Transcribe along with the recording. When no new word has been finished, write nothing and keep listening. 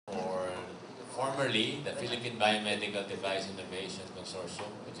formerly the Philippine Biomedical Device Innovation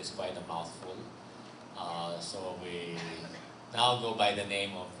Consortium, which is quite a mouthful. So we now go by the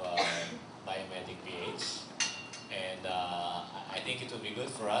name of Biomedic PH. And I think it would be good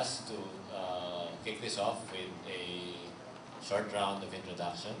for us to kick this off with a short round of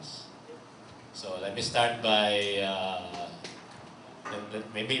introductions. So let me start by,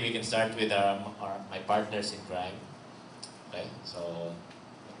 maybe we can start with my partners in crime. Okay, so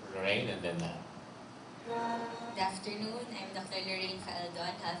Lorraine and then Good afternoon, I'm Dr. Lorraine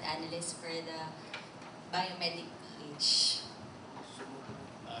Faldon, Health Analyst for the Biomedic PH.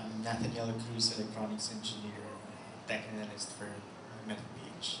 I'm Nathaniel Cruz, Electronics Engineer, Tech Analyst for Biomedic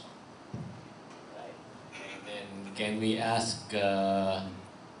PH. Right. And then can we ask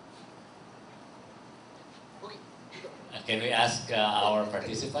our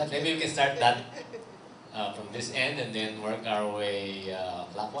participants? Maybe we can start that from this end and then work our way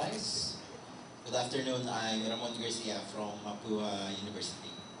clockwise. Good afternoon, I'm Ramon Garcia from Mapua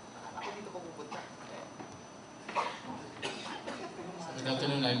University. Good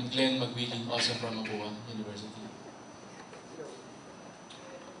afternoon, I'm Glenn Magwili, also from Mapua University.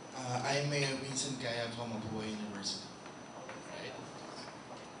 I'm Mayor Vincent Kaya from Mapua University. Right.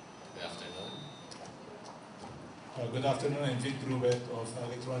 Good afternoon. Good afternoon, I'm Vic Rubet of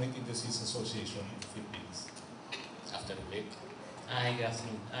Electronic Industries Association in the Philippines. Afternoon, Vic. Hi, good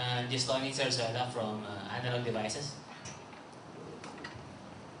afternoon. Gistoni Sarsuela from Analog Devices.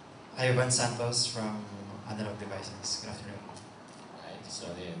 Ivan Santos from Analog Devices. Good afternoon. Right,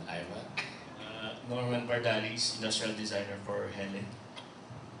 Sonny and Ivan. Norman Bardalis, Industrial Designer for Hele.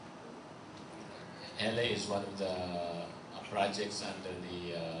 Hele is one of the projects under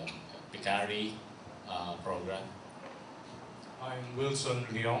the PICARI program. I'm Wilson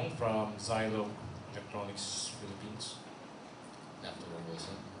Leong from Xylog Electronics Philippines. Good afternoon,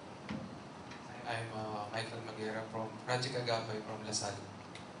 Wilson. I'm Michael Magera from Project Agapay from Lasal.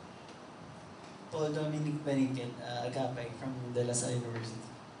 Paul Dominic Beniquet, Agapay from De La Salle University.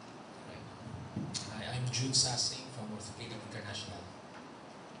 Hi, I'm Jude Sassing from Orthopedic International.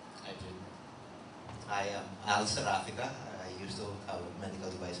 Hi, Jude. I am Al Sarafica. I used to have a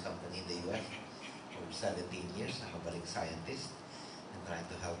medical device company in the US for 17 years. I'm a balik scientist and trying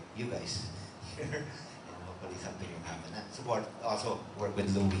to help you guys here. And hopefully something will happen. And support, also work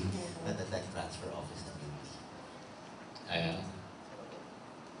with Louis at the Tech Transfer Office of US.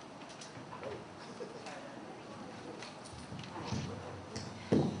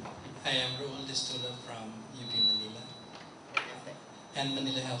 I am Raul Distula from UP Manila and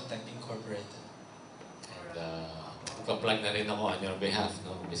Manila Health Tech Incorporated. And plug na rin ako on your behalf,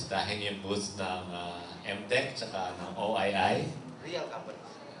 no? Bisitahin yung booths ng MTech tsaka ng OII. Real companies.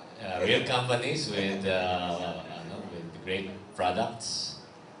 Real companies with with great products.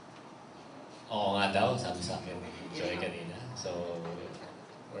 Oo nga daw, sabi sa akin Joy kanina. So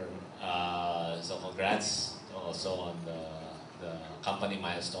congrats also on the company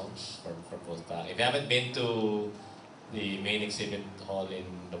milestones for both. If you haven't been to the main exhibit hall in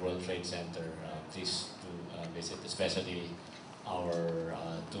the World Trade Center, please do visit, especially our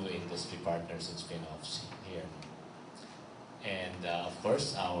two industry partners and spin-offs here. And of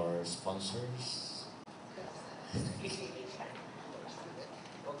course, our sponsors.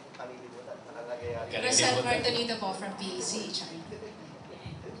 Rosel Martonito po from PCHRD.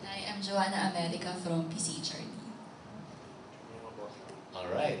 I am Joanna America from PCHRD. All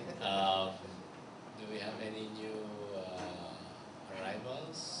right. Do we have any new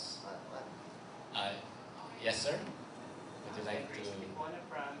arrivals? Yes, sir. Would you like to?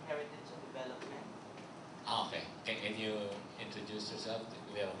 From Heritage and Development. Okay. Can you introduce yourself? Do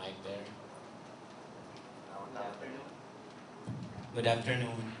we have a mic there? Good afternoon. Good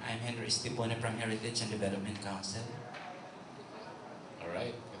afternoon. I'm Henry Estipone from Heritage and Development Council. All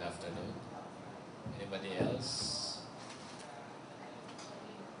right. Good afternoon. Anybody else?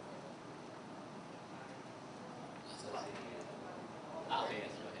 Okay,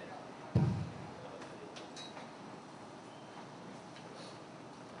 yes, go ahead.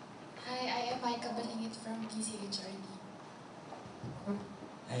 Hi, I am Micah Balingit from PCHRD.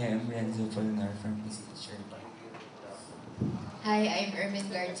 I am Renzo Polinar from PCHRD. Hi, I'm Ermin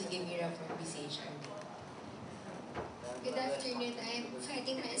Gartigimira from PCHRD. Good afternoon, I'm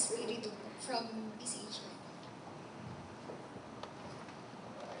Fatima Espiritu from PCHRD.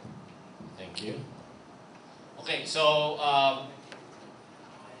 Thank you. Okay, so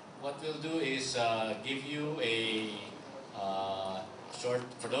what we'll do is give you a short,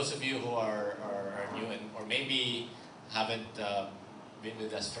 for those of you who are new and or maybe haven't been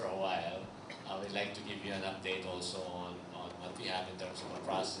with us for a while, I would like to give you an update also on what we have in terms of our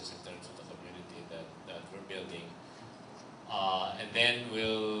process, in terms of the community and then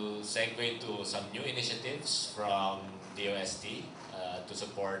we'll segue to some new initiatives from DOST to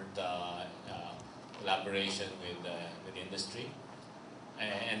support collaboration with industry.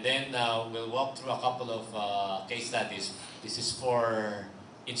 And then we'll walk through a couple of case studies. This is for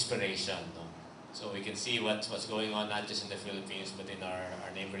inspiration, no? So we can see what's going on not just in the Philippines but in our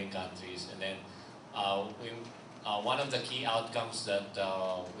neighboring countries. And then one of the key outcomes that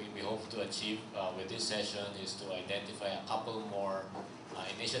we hope to achieve with this session is to identify a couple more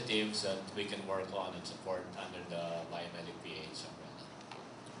initiatives that we can work on and support under the Biomedic PH umbrella.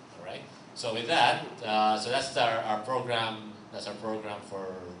 All right. So with that, so that's our program. That's our program for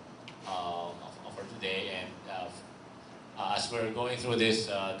today. And as we're going through this,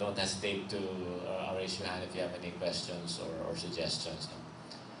 don't hesitate to raise your hand if you have any questions or suggestions.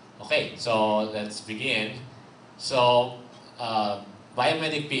 Okay, so let's begin. So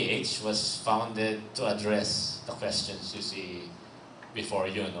Biomedic PH was founded to address the questions you see before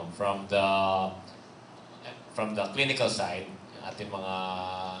you, no? From the clinical side, ating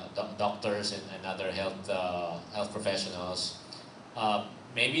mga doctors and other health professionals,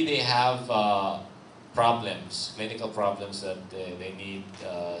 maybe they have problems, clinical problems that they need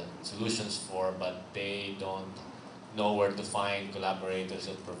solutions for, but they don't know where to find collaborators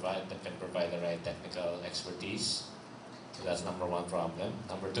that can provide the right technical expertise. So that's number one problem.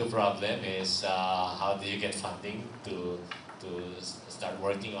 Number two problem is how do you get funding to start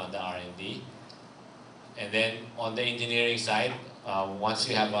working on the R&D? And then on the engineering side, once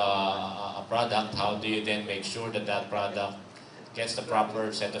you have a product, how do you then make sure that that product gets the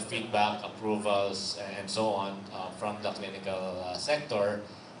proper set of feedback, approvals, and so on from the clinical sector?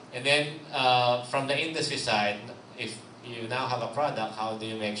 And then from the industry side, if you now have a product, how do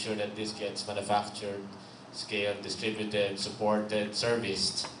you make sure that this gets manufactured, scaled, distributed, supported,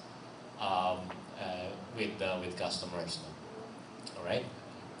 serviced with customers? All right.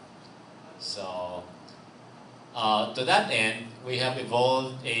 So to that end, we have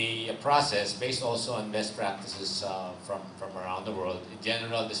evolved a process based also on best practices from around the world. In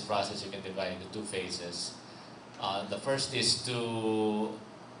general, this process you can divide into two phases. The first is to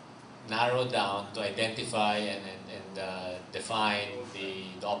narrow down, to identify and define the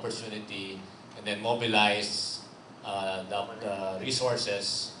opportunity, and then mobilize the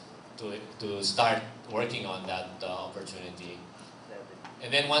resources to start working on that opportunity.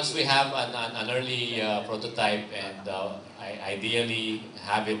 And then once we have an early prototype and ideally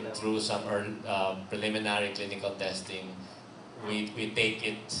have it through some preliminary clinical testing, we take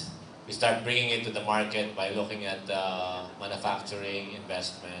it, we start bringing it to the market by looking at manufacturing,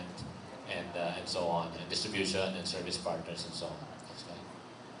 investment, and so on, and distribution and service partners and so on. Okay.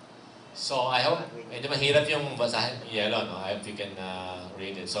 So I hope, medyo mahirap yung basahin yellow, no? I hope you can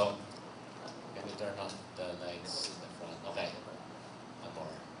read it. So, can you turn off the lights in the front? Okay.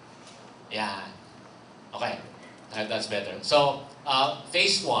 Yeah. Okay. That's better. So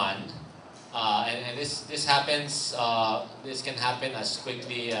phase one, and this happens. This can happen as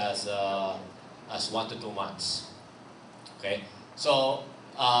quickly as 1 to 2 months. Okay. So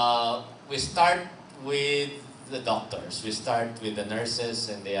we start with the doctors. We start with the nurses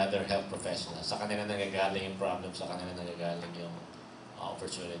and the other health professionals. Sa kanila nanggagaling yung problem. Sa kanila nanggagaling yung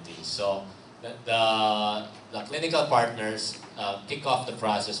opportunities. So the clinical partners kick off the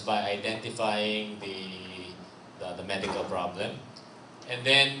process by identifying the medical problem, and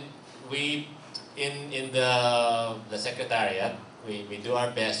then we in the secretariat we do our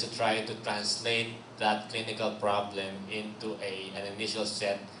best to try to translate that clinical problem into an initial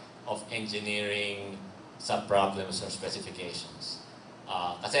set of engineering sub-problems or specifications.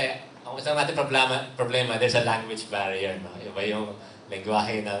 Kasi ang isang natin problema, there's a language barrier, no? Iba yung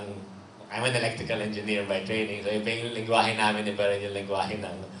lengguwahe ng, I'm an electrical engineer by training, so iba yung lengguwahe namin, iba rin yung lengguwahe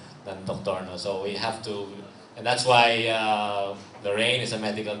ng doktor, no? So we have to, and that's why Lorraine is a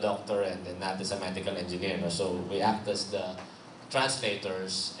medical doctor and Nat is a medical engineer, no? So we act as the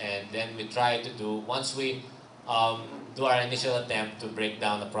translators, and then we try to do, once we do our initial attempt to break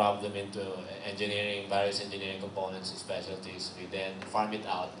down the problem into various engineering components and specialties, we then farm it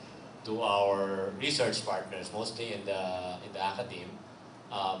out to our research partners, mostly in the academe,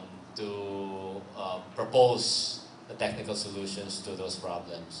 to propose the technical solutions to those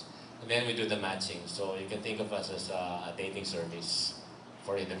problems. And then we do the matching. So you can think of us as a dating service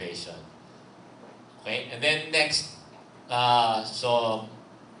for innovation. Okay, and then next, so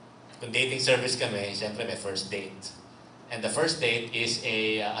kung dating service kami, siyempre may first date. And the first date is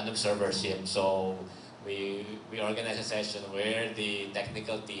an observership. So we organize a session where the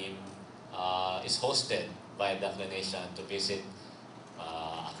technical team is hosted by the clinician to visit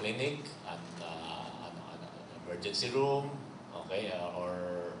a clinic, an emergency room, okay, or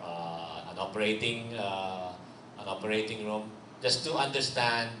an operating room, just to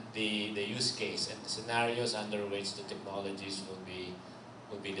understand the use case and the scenarios under which the technologies will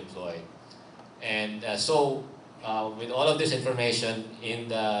be deployed. And so, with all of this information in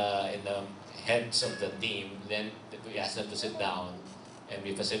the heads of the team, then we ask them to sit down and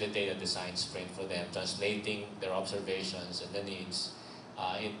we facilitate a design sprint for them, translating their observations and the needs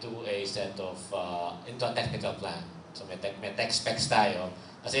into a set of, into a technical plan. So may tech specs tayo.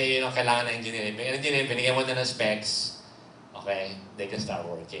 Kasi yun ang kailangan ng engineering. Yung engineering, binigyan mo na ng specs, okay, they can start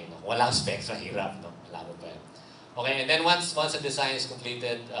working. Walang specs, mahirap, no? Malabo pa yun. Okay, and then once the design is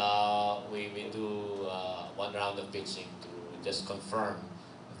completed, we do one round of pitching to just confirm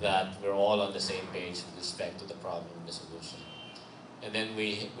that we're all on the same page with respect to the problem and the solution. And then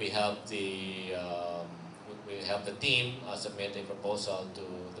we help the team submit a proposal to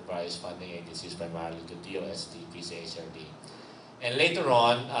the various funding agencies, primarily to DOST, PCHRD. And later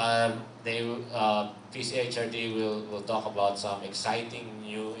on, PCHRD will talk about some exciting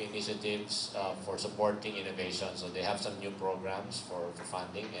new initiatives for supporting innovation. So they have some new programs for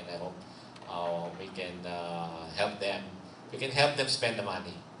funding, and I hope we can help them. We can help them spend the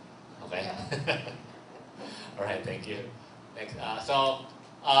money. Okay. All right. Thank you. Next.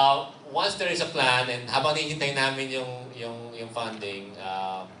 Once there is a plan, and habang hinihintay namin yung funding,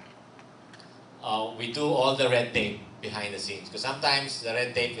 we do all the red tape behind the scenes. Because sometimes the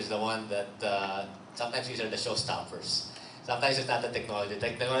red tape is the one that, sometimes these are the showstoppers. Sometimes it's not the technology.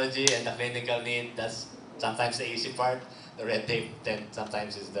 Technology and the clinical need, that's sometimes the easy part. The red tape then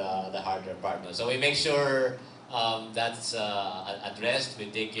sometimes is the harder part. So we make sure that's addressed. We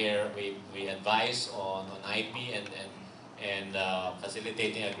take care, we advise on IP and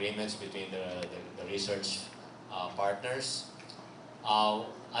facilitating agreements between the research partners.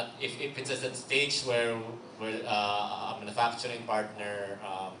 If it's at that stage where a manufacturing partner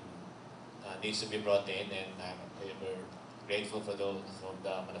needs to be brought in, and we're grateful for those from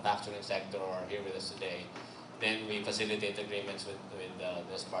the manufacturing sector who are here with us today, then we facilitate agreements with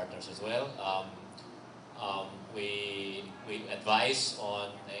those partners as well. We advise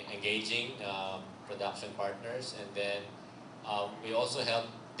on engaging production partners, and then we also help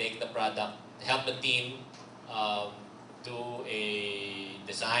take the product, help the team do a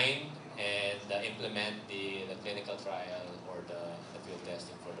design and implement the clinical trial or the field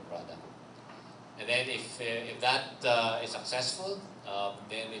testing for the product. And then if that is successful,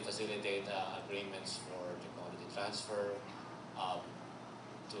 then we facilitate agreements for technology transfer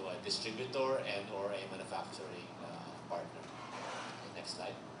to a distributor and or a manufacturing partner. Next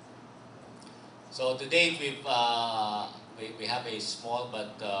slide. So to date, we have a small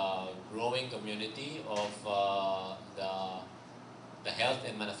but growing community of the health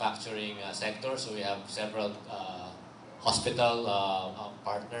and manufacturing sector. So we have several hospital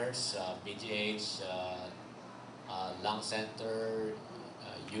partners, PGH, Lung Center,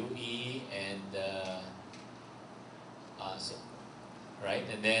 UE, and right.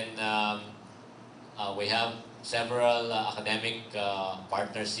 And then we have several academic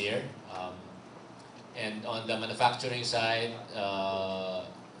partners here. And on the manufacturing side,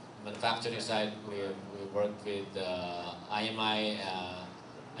 we work with IMI,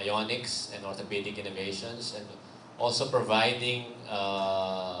 Ionics, and Orthopedic Innovations, and also providing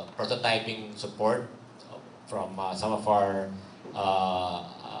prototyping support from some of our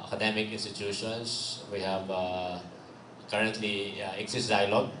academic institutions. We have currently Ixis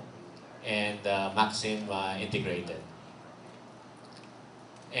Zilog and Maxim Integrated.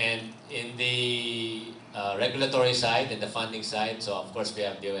 And in the regulatory side and the funding side, so of course we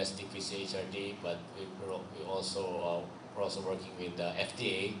have DOST, PCHRD, but we're also working with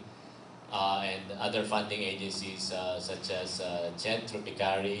FDA and other funding agencies such as CHED,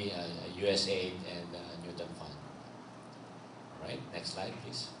 Tropicari, USAID, and Newton Fund. All right, next slide,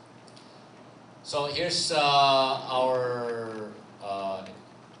 please. So here's our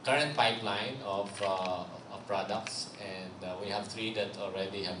current pipeline of products, and we have 3 that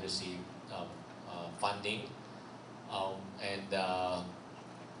already have received funding.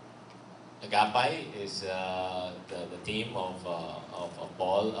 Agapay is the team of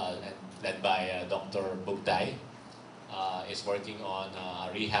Paul, and led by Dr. Bugtay, is working on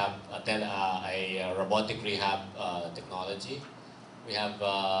a robotic rehab technology. We have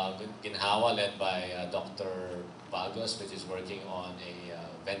Ginhawa, led by Dr. Bagos, which is working on a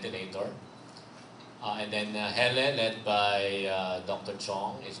ventilator. And then Hele, led by Dr.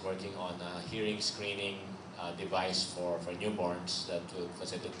 Chong, is working on a hearing screening device for newborns that will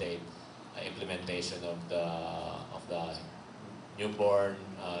facilitate implementation of the Newborn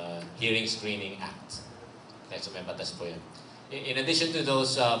Hearing Screening Act. Okay, so may batas po yun. in addition to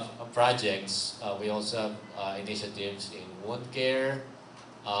those projects, we also have initiatives in wound care.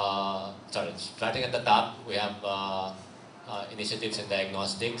 Starting at the top, we have initiatives in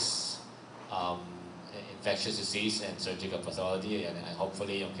diagnostics, infectious disease and surgical pathology, and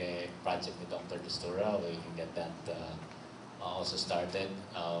hopefully, okay, project with Dr. Destura, we can get that also started.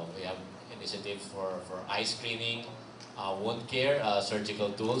 We have initiatives for eye screening, wound care,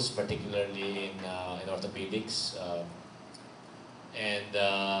 surgical tools, particularly in orthopedics, and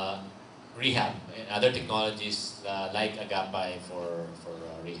rehab, and other technologies like Agapay for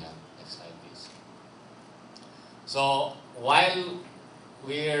rehab. Next slide, please. So while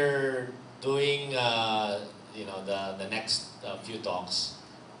we're doing the next few talks,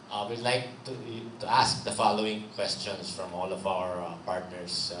 we'd like to ask the following questions from all of our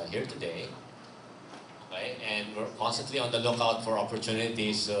partners here today. Okay, and we're constantly on the lookout for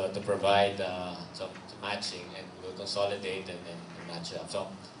opportunities to provide some matching, and we'll consolidate and match it up. So,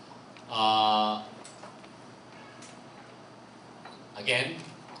 again,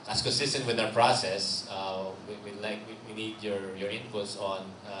 as consistent with our process, we need your inputs on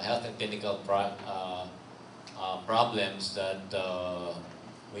health and clinical problems that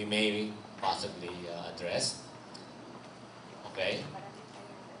we may possibly address. Okay,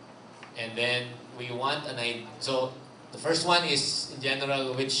 and then we want an idea. So the first one is in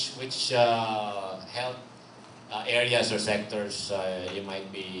general which health areas or sectors you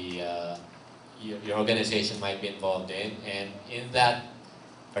might be your organization might be involved in, and in that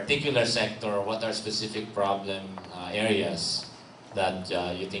particular sector, what are specific problem areas that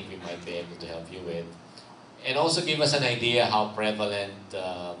you think we might be able to help you with, and also give us an idea how prevalent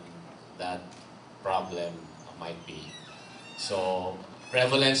that problem might be. So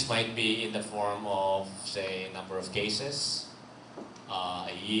prevalence might be in the form of, say, number of cases,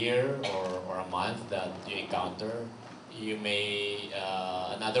 a year or a month that you encounter. You may,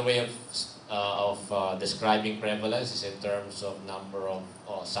 another way of describing prevalence is in terms of number of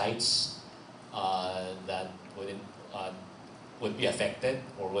sites that would be affected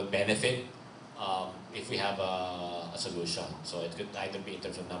or would benefit if we have a solution. So it could either be in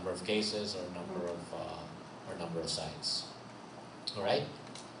terms of number of cases or number of sites. All right.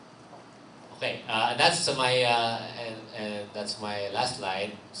 Okay, that's my last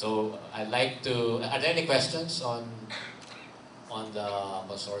slide. So I'd like to. Are there any questions on the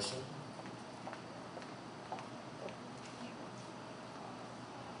consortium?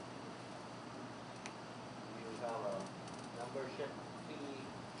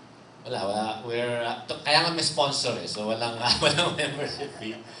 Wala. Kaya nga may sponsor eh, so walang membership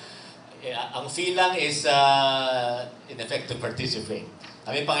fee. Ang fee lang is in effect to participate.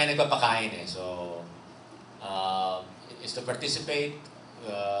 Kami pa nga nagpapakain eh, so is to participate,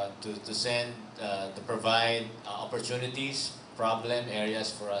 to send, to provide opportunities, problem areas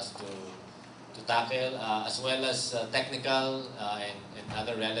for us to tackle, as well as technical and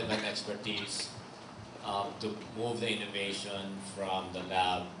other relevant expertise to move the innovation from the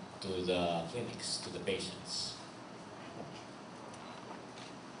lab to the clinics, to the patients.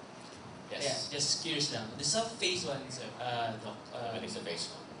 Yes. Yeah, just curious lang. This is phase 1, sir. Doc. What is the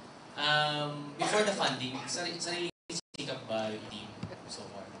phase 1? Before the funding, sarili sikap ba yung team so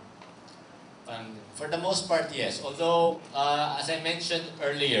far? For the most part, yes. Although, as I mentioned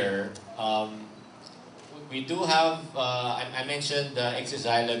earlier, we do have, I mentioned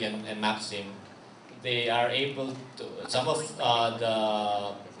Exizilog and Maxim. They are able to, some of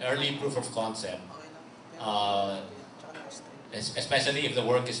the early proof of concept, especially if the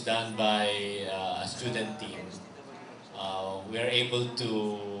work is done by a student team, we are able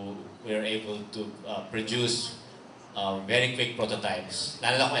to produce very quick prototypes,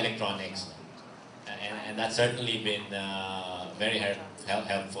 lalo na kung electronics, and that's certainly been very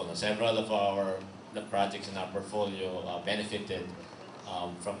helpful. Several of the projects in our portfolio benefited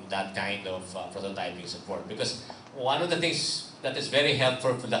from that kind of prototyping support, because one of the things that is very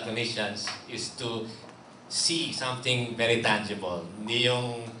helpful for the clinicians is to see something very tangible. Hindi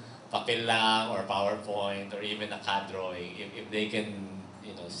yung papel lang or PowerPoint or even a CAD drawing. If they can,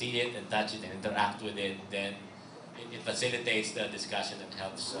 see it and touch it and interact with it, then it facilitates the discussion and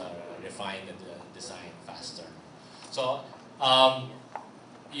helps refine the design faster. So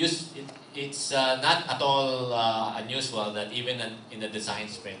it's not at all unusual that even in the design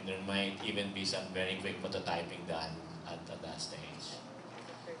sprint there might even be some very quick prototyping done at that stage.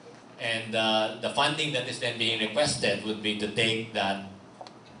 And the funding that is then being requested would be to take that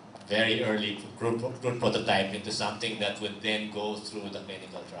very early group prototype into something that would then go through the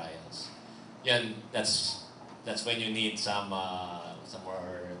clinical trials. Yan, that's when you need some more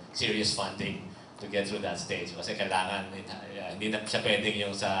serious funding to get through that stage. Kasi kailangan, hindi na siya pwedeng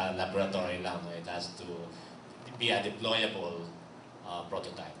yung sa laboratory lang. It has to be a deployable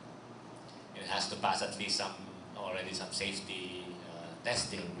prototype. It has to pass at least already some safety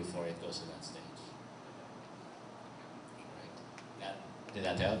testing before it goes to that stage. Right. Did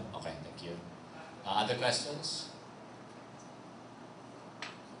that help? Okay, thank you. Other questions?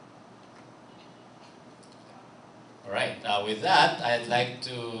 All right, with that, I'd like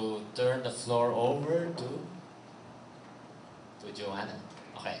to turn the floor over to Joanna.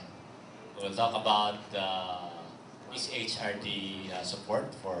 Okay, we'll talk about this HRD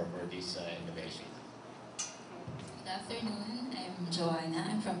support for this innovation. Good afternoon, I'm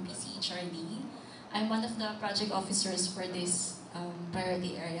Joanna. I'm from PCHRD. I'm one of the project officers for this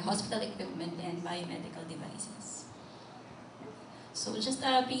priority area, hospital equipment and biomedical devices. So just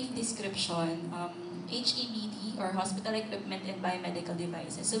a brief description. HEBD, or Hospital Equipment and Biomedical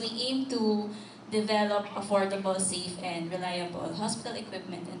Devices. So we aim to develop affordable, safe, and reliable hospital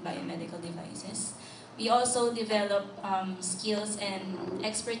equipment and biomedical devices. We also develop skills and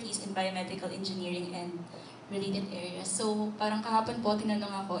expertise in biomedical engineering and related areas. So parang kahapon po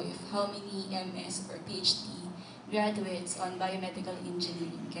tinanong ako if how many MS or PhD graduates on biomedical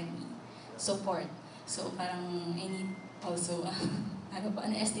engineering can we support. So parang I need also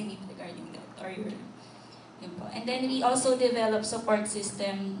an estimate regarding that, or your info. And then we also develop support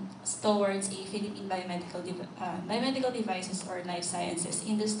systems towards a Philippine biomedical devices or life sciences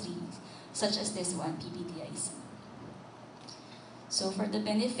industry, such as this one, PBDIC. So for the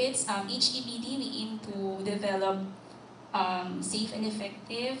benefits, each EBD we aim to develop safe and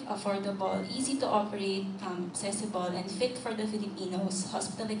effective, affordable, easy to operate, accessible, and fit for the Filipinos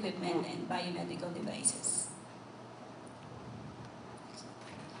hospital equipment and biomedical devices.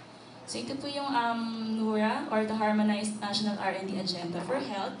 So ito po yung NURA, or the Harmonized National R&D Agenda for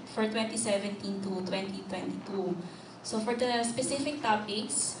Health for 2017 to 2022. So for the specific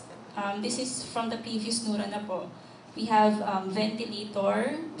topics, this is from the previous NURA na po. We have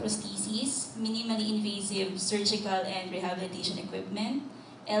ventilator, prosthesis, minimally invasive surgical and rehabilitation equipment,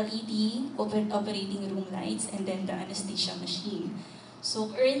 LED, operating room lights, and then the anesthesia machine. So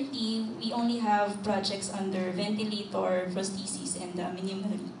currently, we only have projects under ventilator, prosthesis, and the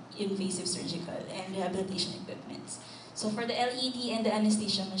minimally invasive surgical and rehabilitation equipments. So for the LED and the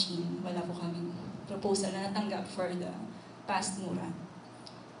anesthesia machine, wala po kaming proposal na natanggap for the past NURA.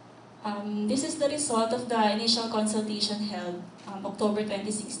 This is the result of the initial consultation held October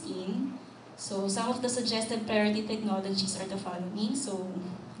 2016. So some of the suggested priority technologies are the following. So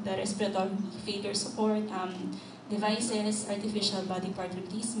the respiratory failure support, devices, artificial body part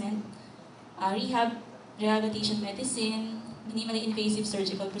replacement, rehabilitation medicine, minimally invasive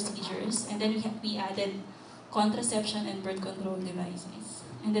surgical procedures, and then we added contraception and birth control devices,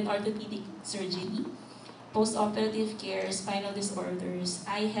 and then orthopedic surgery, post-operative care, spinal disorders,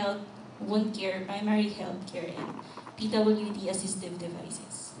 eye health, wound care, primary health care, and PWD assistive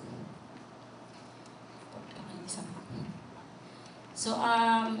devices. So,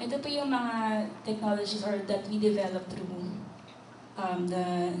 ito po yung mga technologies or that we developed through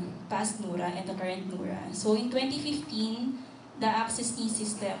the past NURA and the current NURA. So, in 2015, the Access E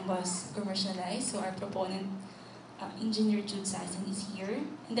system was commercialized. So, our proponent, Engineer Jude Sasson, is here.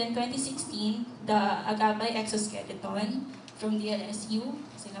 And then 2016, the Agapay exoskeleton from DLSU,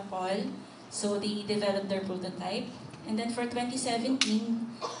 Singapore. So, they developed their prototype. And then for 2017,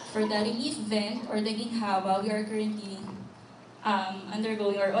 for the relief vent or the ginhawa, we are currently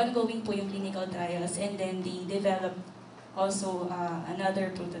undergoing or ongoing po yung clinical trials, and then they developed also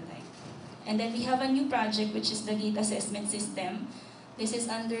another prototype. And then we have a new project which is the gait assessment system. This is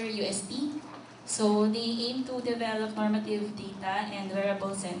under UST. So they aim to develop normative data and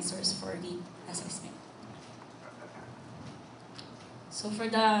wearable sensors for gait assessment. So for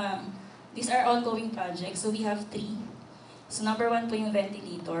these are ongoing projects. So we have 3. So number 1 po yung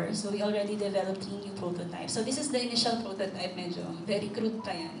ventilator. So we already developed 3 new prototypes. So this is the initial prototype, medyo very crude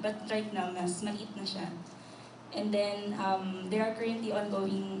pa yan. But right now, mas maliit na siya. And then there are currently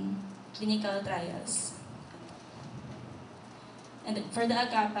ongoing clinical trials. And for the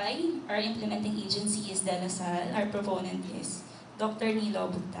Agapay, our implementing agency is De La Salle. Our proponent is Dr.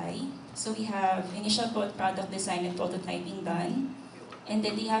 Nilo Bugtay. So we have initial product design and prototyping done. And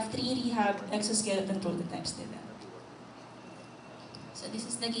then they have 3 rehab exoskeleton prototypes developed. So this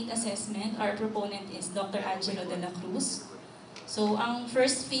is the gait assessment. Our proponent is Dr. Angelo de la Cruz. So ang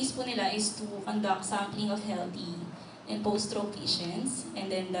first phase po nila is to conduct sampling of healthy and post-stroke patients,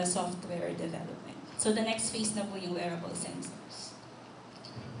 and then the software development. So the next phase na po yung wearable sensors.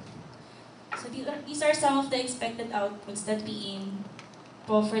 So these are some of the expected outputs that we aim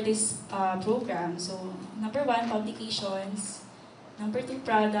po for this program. So, number 1, publications. Number 2,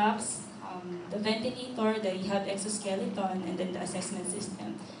 products. The ventilator, the rehab exoskeleton, and then the assessment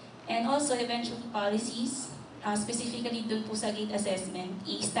system. And also, eventually, policies, specifically dun po sa gate assessment,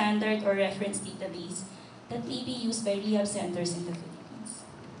 a standard or reference database that may be used by rehab centers in the Philippines.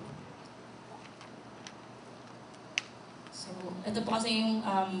 So, ito po kasi yung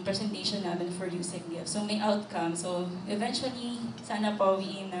presentation namin for USEC. So, may outcome. So, eventually, sana po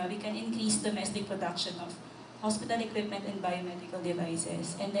we can increase domestic production of hospital equipment and biomedical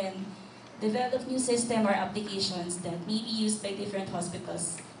devices. And then, develop new system or applications that may be used by different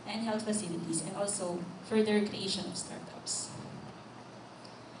hospitals and health facilities, and also further creation of startups.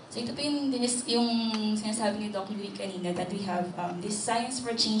 So ito po yung sinasabi ni Doc Louie kanina, that we have this Science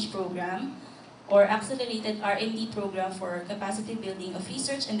for Change program or accelerated R&D program for capacity building of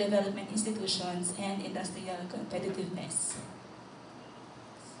research and development institutions and industrial competitiveness.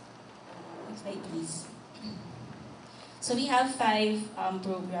 Next slide, please. So we have 5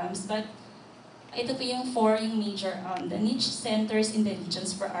 programs, but ito po yung 4 yung major, the niche centers in the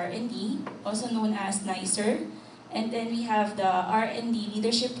regions for R&D, also known as NICER. And then we have the R&D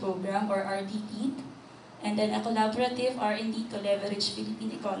Leadership Program, or RDP. And then a collaborative R&D to leverage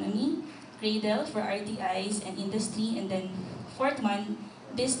Philippine economy, Cradle for RTIs and industry. And then 4th one,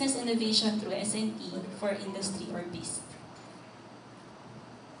 Business Innovation through S&E for industry or BIST.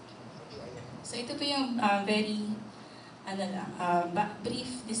 So ito po yung very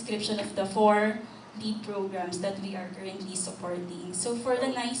brief description of the 4 lead programs that we are currently supporting. So for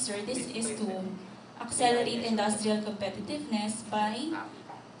the NICER, this is to accelerate industrial competitiveness by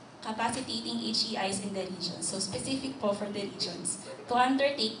capacitating HEIs in the region. So specific po for the regions, to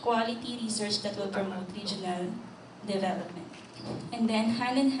undertake quality research that will promote regional development. And then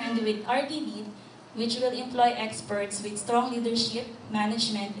hand in hand with RDD, which will employ experts with strong leadership,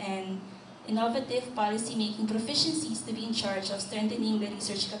 management, and innovative policy-making proficiencies to be in charge of strengthening the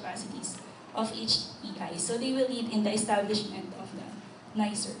research capacities of each EI. So they will lead in the establishment of the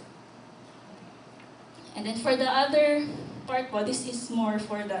NICER. And then for the other part po, this is more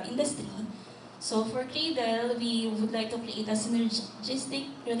for the industry. So for Cradle, we would like to create a synergistic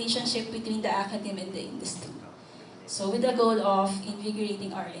relationship between the academy and the industry. So with the goal of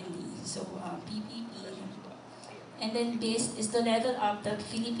invigorating R&D. So PPP. And then BIST is to level up the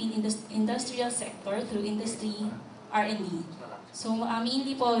Philippine industrial sector through industry R&D. So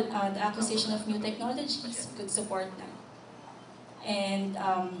mainly po, the acquisition of new technologies could support that. And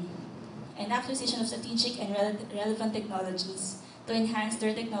acquisition of strategic and relevant technologies to enhance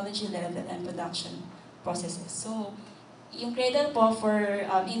their technology level and production processes. So yung Cradle po for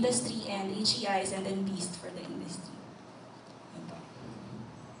industry and HEIs, and then BIST for the industry.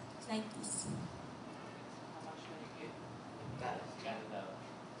 Slide please.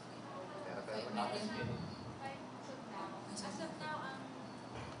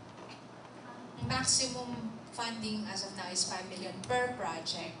 Maximum funding as of now is 5 million per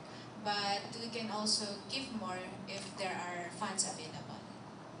project, but we can also give more if there are funds available.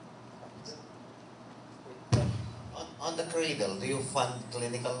 On the Cradle, do you fund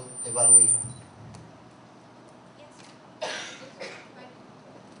clinical evaluation?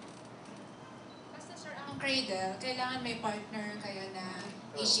 Basta sir, ang Cradle, kailangan may partner kayo na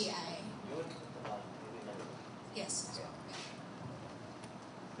HEI. Yes.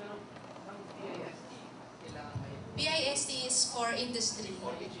 BIST is for industry.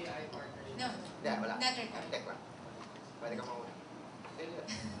 No, not required.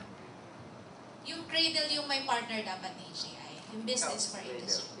 Yung Cradle, yung may partner dapat ni HEI. Yung business for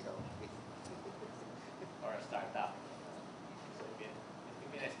industry. Or a startup. So if you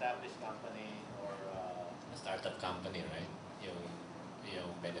can establish company or a startup company, right?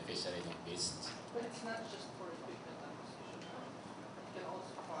 Yung beneficiary ng BIST. But it's not just for equipment acquisition. It can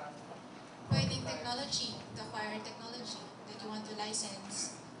also fund Pwedeng technology, the acquire technology that you want to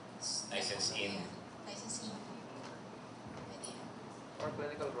license. License in. Yeah, license in. Pwede yan. or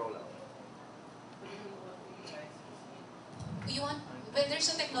clinical rollout. You want, when there's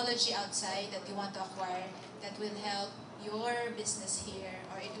a technology outside that you want to acquire that will help your business here,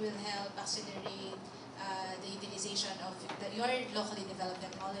 or it will help accelerate the utilization of your locally developed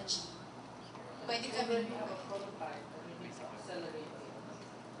technology. Pwede kami.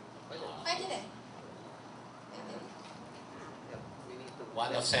 Pwede rin.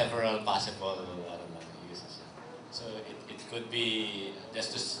 One of several possible uses. So it could be,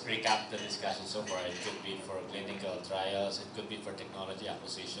 just to recap the discussion so far, it could be for clinical trials, it could be for technology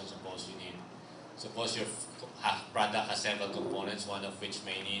acquisition. Suppose your product has several components, one of which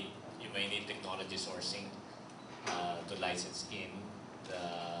you may need technology sourcing to license in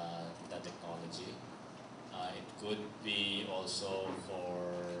the technology. It could be also for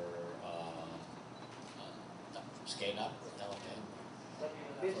scale up,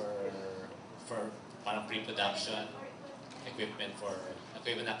 for parang pre-production equipment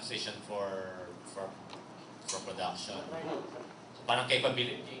acquisition for production. So parang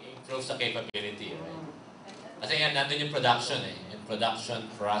capability, improves the capability, right? Kasi yan, nandun yung production yung production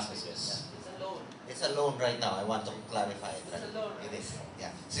processes. It's a loan right now. I want to clarify it. Right? It is,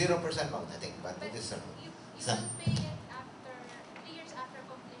 yeah. 0% loan, I think, but it is a loan. You will pay it after 3 years after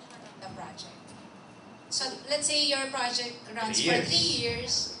completion of the project. So let's say your project runs for 3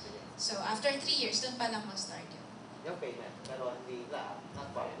 years. So after 3 years, dun pa lang mag-start yun. Yung payment, pero hindi lahat,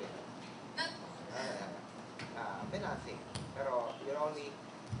 not part payment. Not Financing, pero you're only...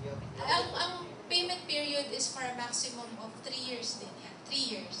 ang payment period is for a maximum of 3 years din yan.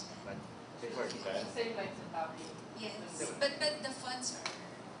 3 years din. But before you start. Same like sa TAPI. Yes. But the funds are...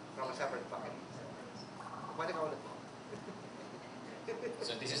 From a separate bucket. Pwede ka ulit mo.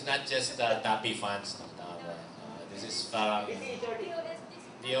 So this is not just TAPI funds, no? This is from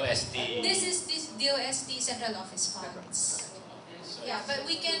DOST. This is DOST Central Office funds. Yeah, but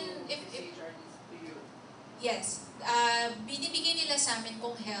we can... Yes. Binibigay nila sa amin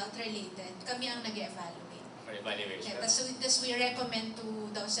kung health-related. Kami ang nag-evaluate. For evaluation. Yeah, thus we recommend to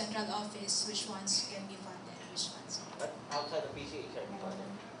the central office which ones can be funded, which ones not. But outside of PCHRD budget?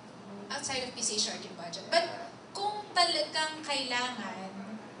 Outside of PCHRD budget. But kung talagang kailangan,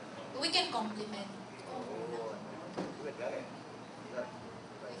 we can complement.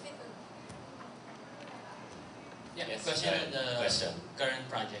 Yeah, Yes, question on the question. current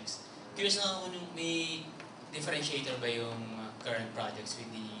projects. Curious na ako kung may differentiator ba yung current projects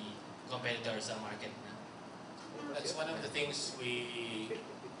with the competitors sa market na? That's one of the things we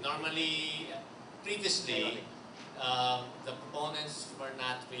normally, previously, the proponents were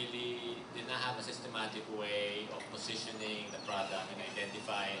not really, did not have a systematic way of positioning the product and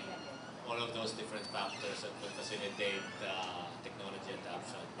identifying all of those different factors that will facilitate technology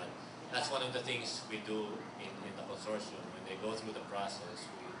adoption. But that's one of the things we do in the consortium. When they go through the process,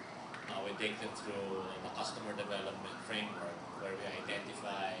 we take them through the customer development framework where we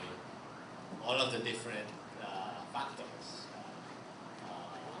identify all of the different factors.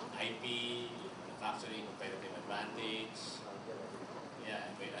 IP, manufacturing, competitive advantage. Yeah,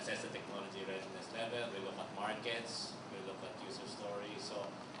 we assess the technology readiness level. We look at markets. We look at user stories. So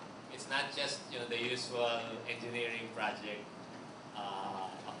it's not just the usual engineering project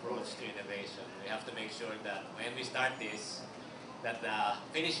approach to innovation. We have to make sure that when we start this, that the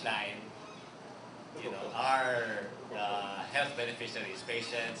finish line, are health beneficiaries,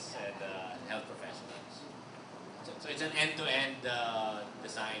 patients, and health professionals. So it's an end-to-end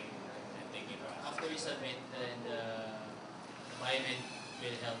design and thinking process. After you submit, and Biomed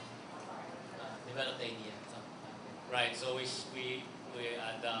will help develop the idea. Right. So we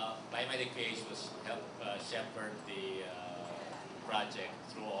the Biomedic PH was help shepherd the project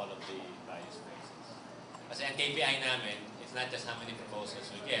through all of the various phases. Kasi ang KPI namin, it's not just how many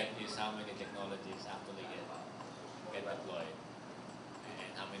proposals we get, it's how many technologies actually get deployed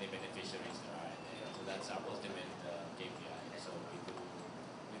and how many beneficiaries there are. And so that's our ultimate KPI. So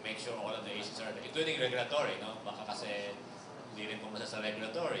we make sure all of the issues are, including regulatory, no? Baka kasi hindi rin pumasa sa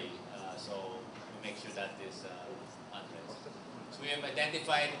regulatory. So we make sure that is addressed. So we have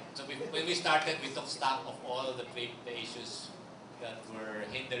identified, when we started, we took stock of all of the issues that were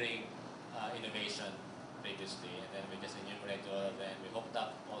hindering innovation previously, and then we just enumerated all of them. We hooked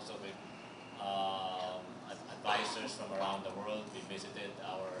up also with advisors from around the world. We visited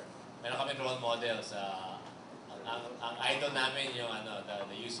meron kami role models. Ang idol namin yung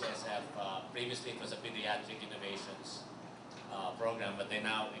the UCSF, previously it was a pediatric innovations program, but they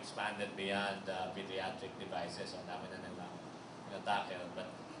now expanded beyond pediatric devices. So ang dami na nilang tackle.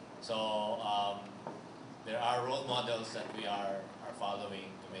 But so there are role models that we are following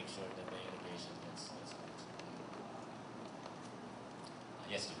to make sure that the innovation gets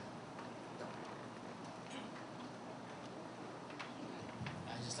yes, sir.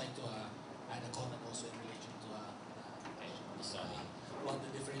 I'd just like to add a comment also in relation to about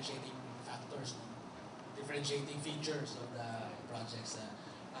the differentiating factors, differentiating features of the projects.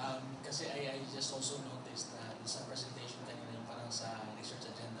 Kasi I just also noticed sa presentation kanina yung parang sa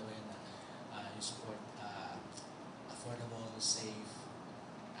research agenda when you support affordable, safe.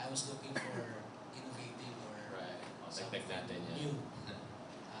 I was looking for innovative or something new.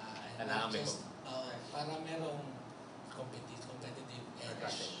 And not just para merong competitive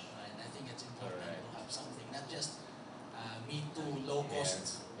edge. And I think it's important to have something, not just me too low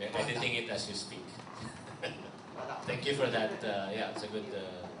cost. We're editing it as you speak. Thank you for that. Yeah, it's a good.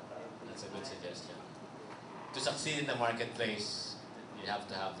 That's a good suggestion. To succeed in the marketplace, you have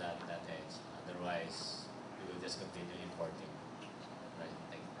to have that edge. Otherwise, you will just continue importing. Right?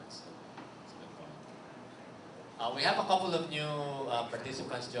 I think that's a good point. We have a couple of new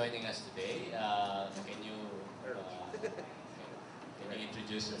participants joining us today. Can you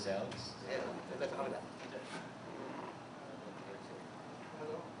introduce yourselves?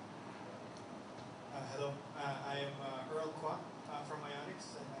 Hello, I am Earl Kwok from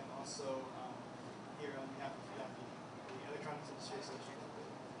Ionics, and I'm also here on behalf of PBDIC, the Electronics Industry Association.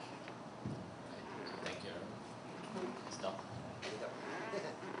 Thank you, Earl. Stop.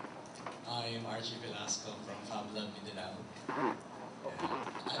 I'm RG Velasco from FabLab Mindanao.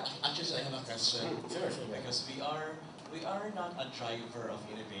 Actually, I have a question. Sure. Because we are not a driver of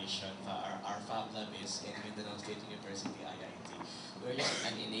innovation. Our FabLab is in Mindanao State University, IIT. We're just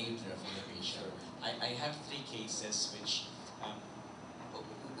an enabler of innovation. I have 3 cases which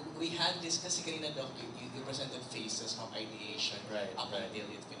we had this kasi kanina Doc, you presented phases from ideation up until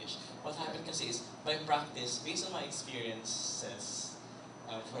it finished. What happened kasi is, by practice, based on my experiences,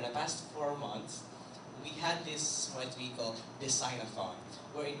 for the past 4 months, we had this what we call design-a-thon,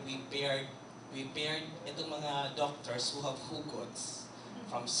 wherein we paired itong mga doctors who have hugots,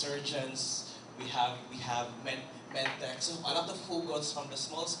 from surgeons, we have medtech, so a lot of hugots from the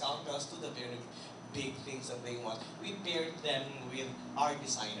small scalpels to the very big things that they want. We paired them with our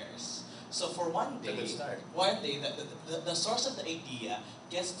designers. So for one day, the source of the idea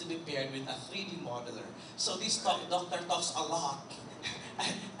gets to be paired with a 3D modeler. So this doctor talks a lot,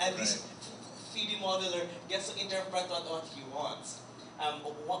 and this 3D modeler gets to interpret what he wants.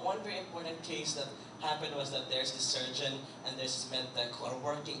 One very important case that happened was that there's this surgeon and there's this medtech who are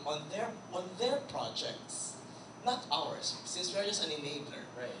working on their projects, not ours, since we're just an enabler.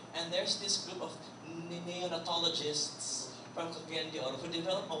 And there's this group of neonatologists from Cagayan de Oro who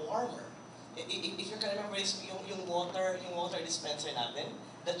developed a warmer. If you can remember, yung water dispenser natin,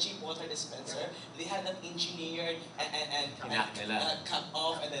 the cheap water dispenser, they had that engineered and cut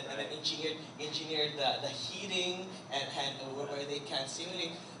off and then engineered the heating and where they can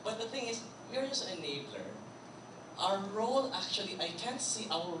simulate. But the thing is, we're just an enabler. Our role, actually, I can't see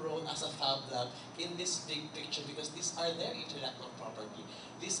our role as a Fab Lab in this big picture because these are their intellectual property.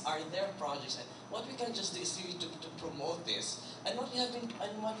 These are their projects, and what we can just do is really to promote this. And what has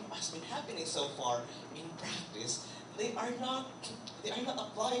been happening so far in practice, they are not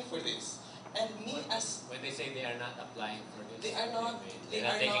applying for this. And me as when they say they are not applying for this, they are not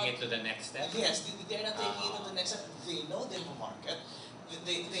taking it to the next step. Yes, they are not taking it to the next step. They know they have a market.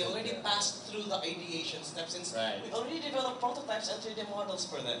 They already passed through the ideation steps since we already developed prototypes and 3D models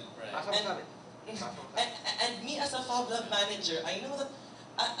for them. And me as a Fab Lab manager, I know that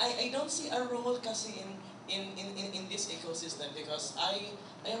I don't see a role kasi in this ecosystem because I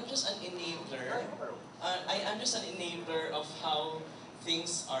am just an enabler. I am just an enabler of how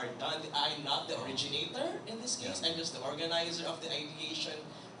things are done. I'm not the originator in this case. I'm just the organizer of the ideation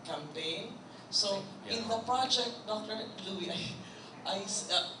campaign. So in the project, Dr. Louis,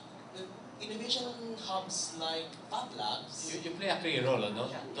 innovation hubs like Fab Labs. You play a key role, no?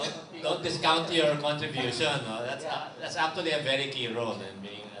 Don't discount your contribution. No? That's actually a very key role in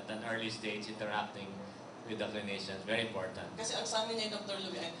being at an early stage interacting with the clinicians. Very important. Kasi ang sa amin ni Dr.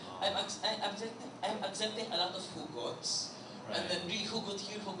 Louis, I'm accepting a lot of hugots. And then hugot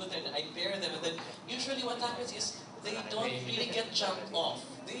here, hugot there, and I pair them. And then usually what happens is they don't really get jumped off.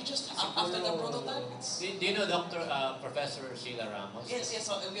 They just, after the prototype, Do you know Professor Sheila Ramos? Yes.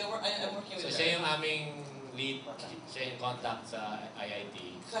 So I'm working with her. So siya yung aming lead, siya yung contact sa IIT.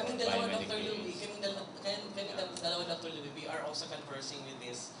 Kaming dalawa, Dr. Louis, Dr. Louis, we are also conversing with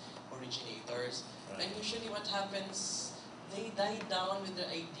these originators. And usually what happens, they die down with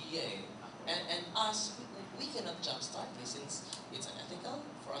their idea. And us, we cannot jumpstart this since it's unethical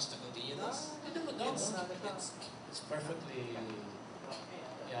for us to continue this. It's perfectly,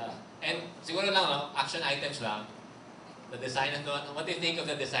 yeah. And siguro lang, no, action items lang. The design-a-thon, what do you think of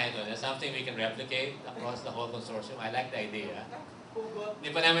the design-a-thon? Is something we can replicate across the whole consortium? I like the idea.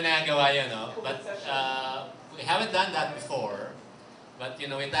 Hindi pa namin nagagawa yun, no? But we haven't done that before. But, you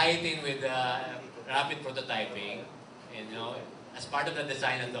know, we tie it in with rapid prototyping. And, you know, as part of the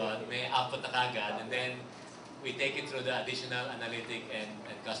design-a-thon, may output na kagad, and then we take it through the additional analytic and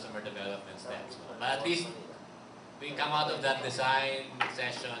customer development steps. But at least we come out of that design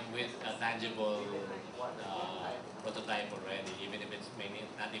session with a tangible prototype already, even if it may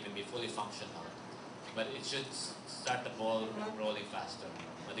not even be fully functional. But it should start the ball rolling faster.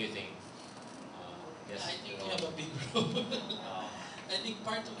 What do you think? Yes. I think you have a big role. I think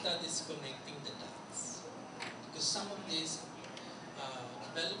part of that is connecting the dots. Because some of these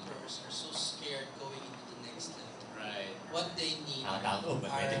developers are so scared going into the next level. Right. What they need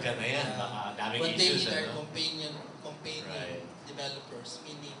medical na yan. Daming what they issues, need are ano? companion Right. developers,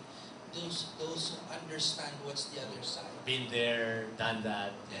 meaning those who understand what's the other side. Been there, done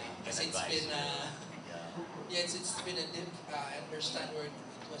that, Kasi it's advice. been it's been I understand where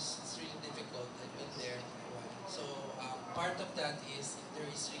it's really difficult. I've been there for a while. So part of that is if there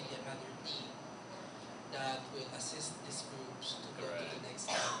is really another team that will assist these groups to go to the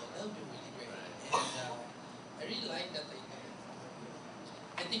next level, that would be really great. And I really like that idea.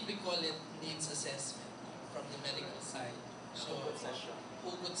 I think we call it needs assessment from the medical side. So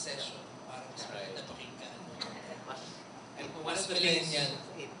hugot session. Parang sa napakinggan. And one of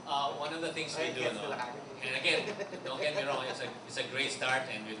the things we do, no? And again, don't get me wrong, it's a great start,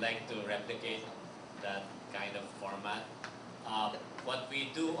 and we'd like to replicate that kind of format. What we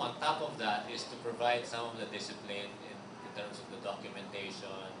do on top of that is to provide some of the discipline in terms of the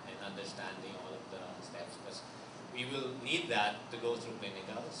documentation and understanding all of the steps, because we will need that to go through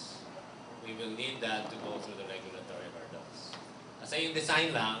clinicals. We will need that to go through the regulatory hurdles. Kasi yung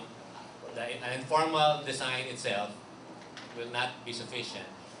design lang, an informal design itself will not be sufficient.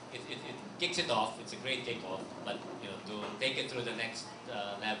 It kicks it off. It's a great kickoff, but to take it through the next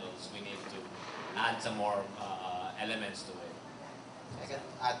levels, we need to add some more elements to it. I can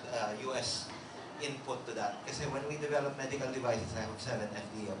add US input to that. Because when we develop medical devices, I have 7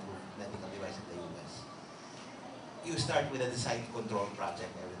 FDA-approved medical devices in the US. You start with a design control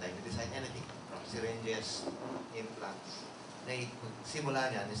project every time you design anything, from syringes, implants. Simula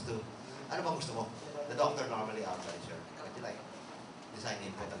niyan is to, ano bang gusto mo? The doctor normally outlines your, what you like? Design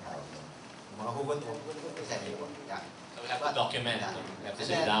input ang tawag doon. Yung mga hugot mo, design input. Yeah. So we have to document. We have to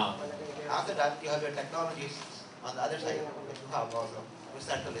sit down. After that, you have your technologies. On the other side, you have also, we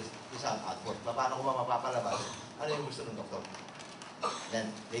start to design output. Paano ko ba mapapalabas? Ano yung gusto ng doktor?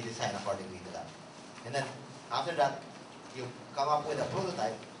 Then, they design accordingly to that. And then, after that, you come up with a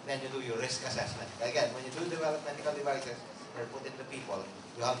prototype, then you do your risk assessment. Again, when you do develop medical devices, they're put into people,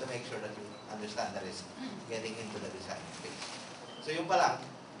 you have to make sure that you understand the risk getting into the design phase. So yung pa lang,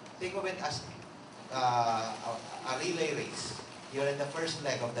 think of it as a relay race. You're in the first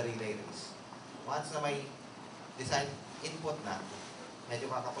leg of the relay race. Once na may design input na, medyo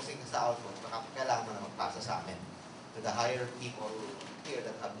makapusing ka sa output, kailangan mo na magpasa sa amin to the higher people here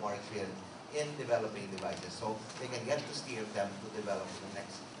that have more experience in developing devices, so they can get to steer them to develop to the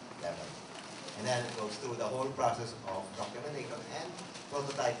next level. And then it goes through the whole process of documentation and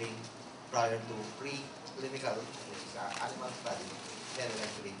prototyping prior to pre-clinical, which is animal study, then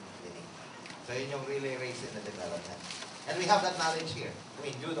eventually clinic. So yun yung relay race in the development. And we have that knowledge here. I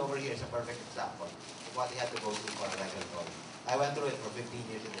mean, Jude over here is a perfect example of what he had to go through for a regulatory. I went through it for 15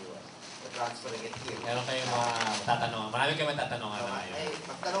 years in the US. Transferring it here. Meron kayong mga tatanong. Marami kayong matatanungan na ngayon.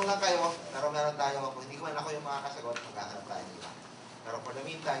 Magtanong lang kayo, pero meron tayo, kung hindi ko man ako yung makakasagot, maghahanap tayo nila. Pero for the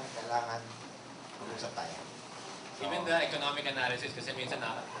meantime, kailangan mag-usap tayo. So, even the economic analysis, kasi minsan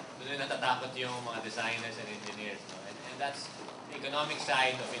doon natatakot yung mga designers and engineers. No? And that's, the economic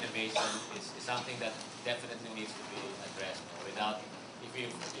side of innovation is something that definitely needs to be addressed. No? Without, if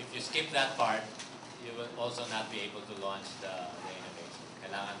you skip that part, you will also not be able to launch the innovation.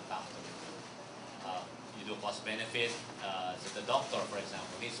 Kailangan factor. You do cost benefit. So the doctor, for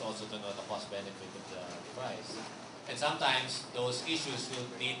example, needs also to know the cost benefit of the device. And sometimes those issues will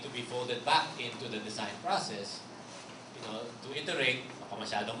need to be folded back into the design process. To iterate, baka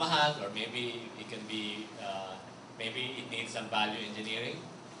masyadong mahal, or maybe it can be, maybe it needs some value engineering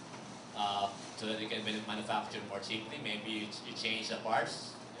so that it can be manufactured more cheaply. Maybe you change the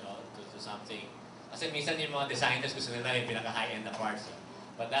parts, to something. Kasi minsan yung mga designers gusto nila yung pinaka-high-end na parts.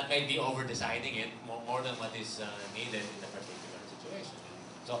 But that might be over-designing it more than what is needed in a particular situation.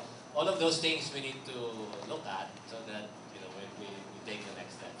 So all of those things we need to look at so that we take the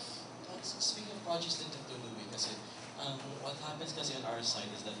next steps. Speaking of projects din to Louis, kasi what happens kasi on our side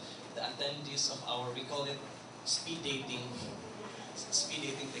is that the attendees of our, we call it speed dating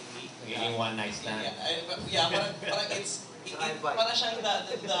technique. Giving one night stand. Parang it's parang siyang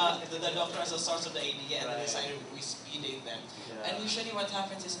the doctor as a source of the idea, and the designer, we speed date them. And usually what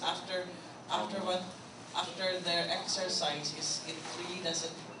happens is after their exercise it really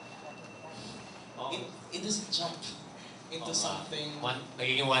doesn't it doesn't jump into something.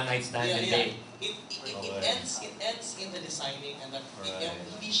 Nagiging one night stand a day. It ends in the designing, and that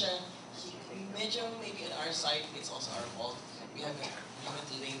hindi siya medyo maybe on our side it's also our fault. We haven't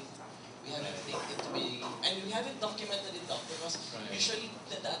linked it to be, and we haven't documented it though, because usually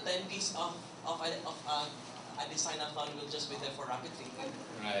the attendees of a design I found will just be there for rapid thinking.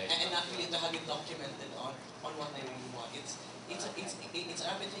 Right. And not really to have it documented on what I really want. It's a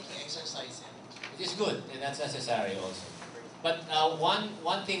rapid thinking exercise. It is good, and that's necessary also. But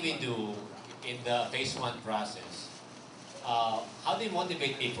one thing we do in the phase 1 process, how do you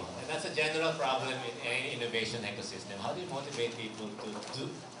motivate people? And that's a general problem in any innovation ecosystem. How do you motivate people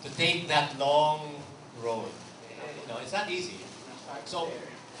to take that long road? You know, it's not easy. So,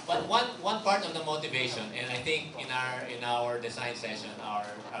 but one part of the motivation, and I think in our design session, our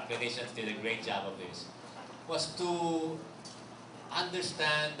clinicians did a great job of this, was to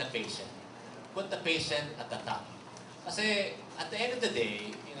understand the patient. Put the patient at the top. Kasi at the end of the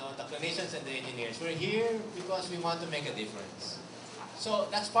day, you know, the clinicians and the engineers, we're here because we want to make a difference. So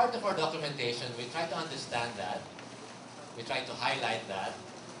that's part of our documentation. We try to understand that. We try to highlight that.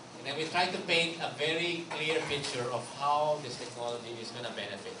 And then we try to paint a very clear picture of how this technology is going to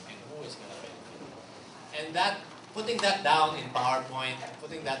benefit and who is going to benefit. And that, putting that down in PowerPoint,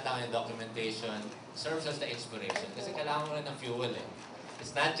 putting that down in documentation, serves as the inspiration. Kasi kailangan mo rin ng fuel eh.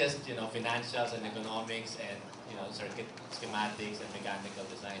 It's not just, you know, financials and economics and, you know, circuit schematics and mechanical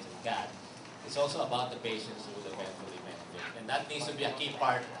designs and CAD. It's also about the patients who will eventually benefit. And that needs to be a key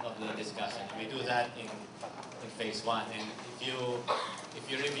part of the discussion. And we do that in phase 1. And if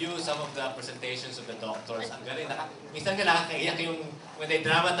you review some of the presentations of the doctors, ang galing, minsan ka nakakaiyak yung when they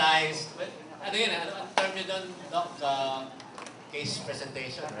dramatize. Ano yun, ano term nyo doon, Doc? Case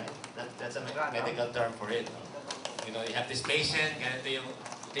presentation, right? That's a medical term for it. You know, you have this patient, ganito yung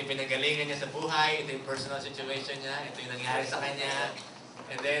pinagalingan niya sa buhay, ito yung personal situation niya, ito yung nangyari sa kanya.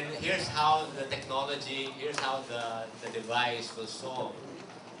 And then, here's how the technology, here's how the device will solve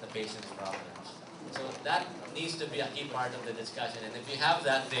the patient's problems. So that needs to be a key part of the discussion. And if you have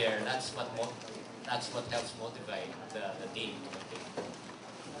that there, that's what helps motivate the team.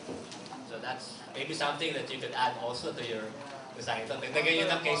 So that's maybe something that you could add also to your design. So, nagdagan yun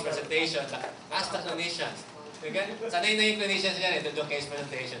ng case presentation. Ask the clinicians. Sanay na yung clinicians yan to do case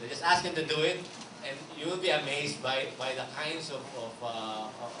presentation. They just ask them to do it, and you will be amazed by the kinds of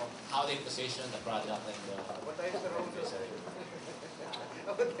how they position the product and the. What time is the road?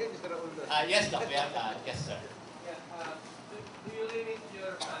 Yes, Doc. We have. Yes, sir. Yeah. Do you limit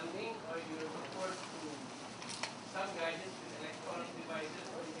your funding or your support to some guidance with electronic devices,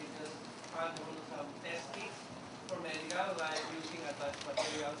 or you can just fund some testing for medical, like using advanced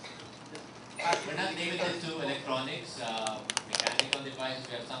materials? We're not limited to electronics, mechanical devices.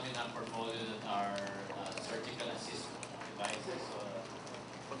 We have some in our portfolio that are surgical assist devices.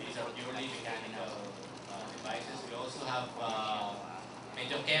 So these are purely mechanical devices. We also have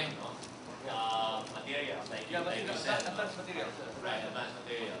medyo chem, no? Materials, like you said. Advanced materials. Right, advanced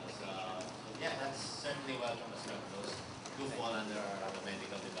materials. Yeah, that's certainly welcome as well. Those do fall under our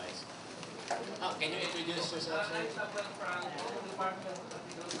medical device. Can you introduce yourself, sir?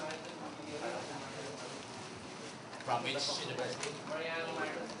 From which university?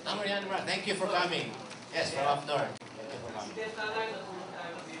 Mariana Mara. Thank you for coming. Yes, from up north. Thank you for coming.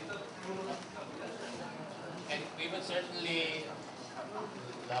 And we would certainly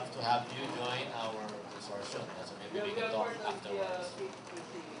love to have you join our consortium. So maybe we can talk afterwards.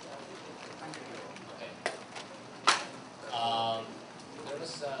 Okay. There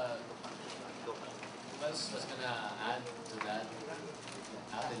was was gonna add to that.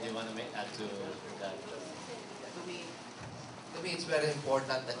 How did you want to add to that? To me, it's very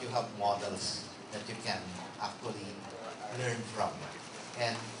important that you have models that you can actually learn from.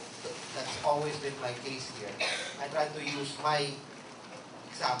 And that's always been my case here. I try to use my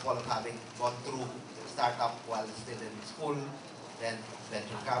example of having gone through startup while still in school, then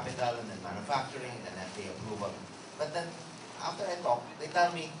venture capital, and then manufacturing, and then FDA approval. But then, after I talk, they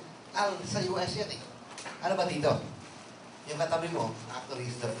tell me, Al, sa US yan eh. Ano ba dito? Yung katabi mo, actually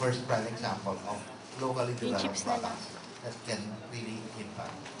is the first prime example of locally developed products that can really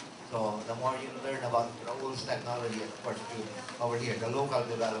impact. So the more you learn about Raul's technology, of course, you, over here, the local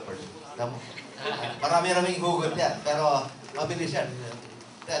developers, marami-raming hugot yan, pero mabilis yan.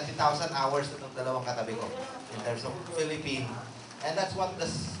 30,000 hours itong dalawang katabi ko in terms of Philippine. And that's what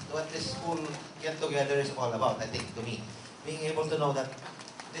this school get together is all about, I think, to me. Being able to know that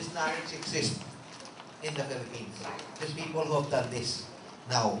this knowledge exists in the Philippines. There's people who have done this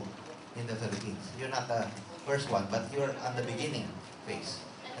now in the Philippines. You're not the first one, but you're on the beginning phase.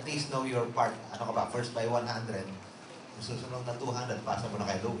 At least know your part. Ano ka ba? First by 100. Yung susunod na 200, pasa mo na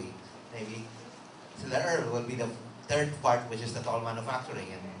kay Louie. Maybe sila Earl will be the third part, which is the toll manufacturing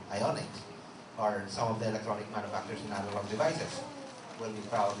and ionics. Or some of the electronic manufacturers in analog devices will be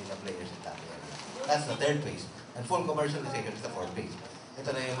probably the players in that area. That's the third phase. And full commercialization is the fourth phase.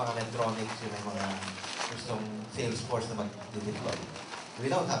 Ito na yung mga electronics, yung mga gustong sales force na mag-deploy.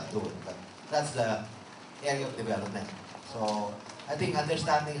 We don't have to do it, but that's the area of development. So, I think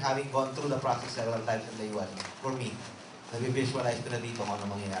understanding, having gone through the process several times in the US, for me, nabivisualize ko na dito kung ano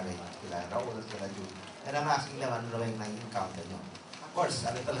mangyayari kila Raul at kila Jude. And I'm asking them ano na yung na-encounter nyo. Of course,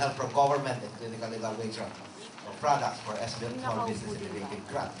 a little help from government and clinical evaluation of products for small business innovative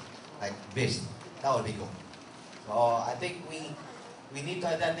grant, like BIST. That would be good. So I think we need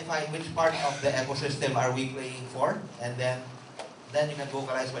to identify which part of the ecosystem are we playing for, and then you can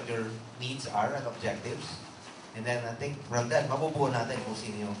vocalize what your needs are and objectives. And then I think from that, mabubuo natin kung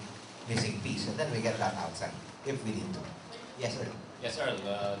sino yung missing piece, and then we get that outside if we need to. Yes, sir. Yes, Earl.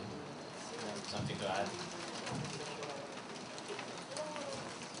 Something to add?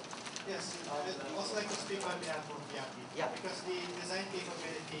 Yes, I'd also like to speak on behalf of Yaki. Yeah. Because the design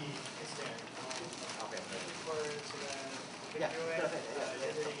capability is there. Okay. For if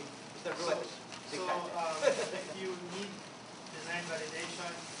you need design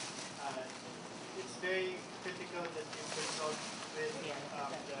validation, it's very critical that you consult with the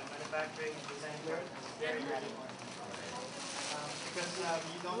manufacturing and design firm. It's very important. Because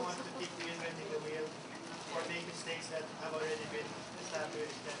you don't want to keep reinventing the wheel or make mistakes that have already been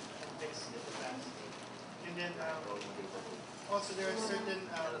established and fixed in the past. And then also there are certain,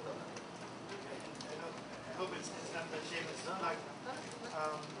 I hope it's not a shameless plug,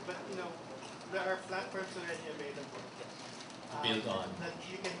 but there are platforms already available. Build on. That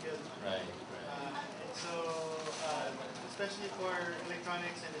you can build on. Right. And so, especially for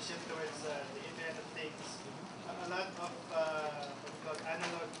electronics and the shift towards the Internet of Things, a lot of what we call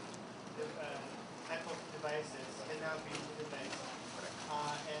analog type of devices can now be digitized.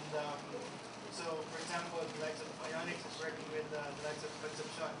 So, for example, the likes of Ionics is working with the likes of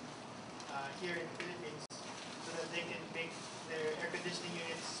Consortium here in the Philippines so that they can make their air conditioning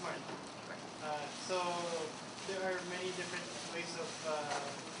units smart. So there are many different ways of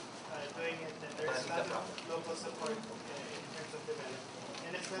doing it, and there's a lot of local support in terms of development.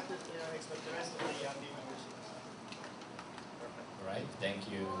 And it's not just Ionics, but the rest of the memberships. All right.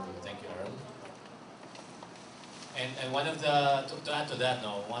 Thank you, Earl. And one of the, to add to that,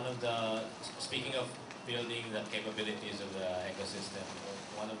 speaking of building the capabilities of the ecosystem,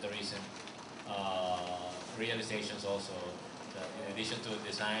 one of the recent realizations also, that in addition to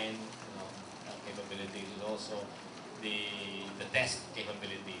design capabilities, is also the test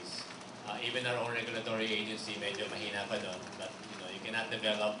capabilities. Even our own regulatory agency, medyo mahina pa doon, but you cannot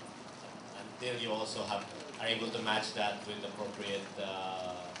develop until you also are able to match that with appropriate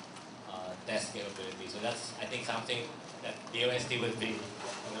test capability. So that's, I think, something that the OST will be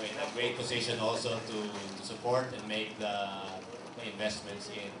in a great position also to support and make the investments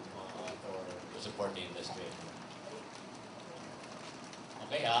in or to support the industry.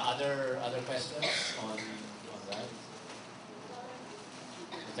 Okay, other questions on that?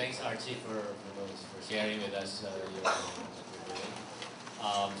 So thanks, Archie, for sharing with us what you're doing.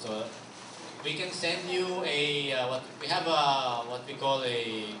 So we can send you what we call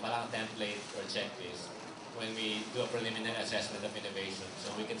a parang template or checklist when we do a preliminary assessment of innovation.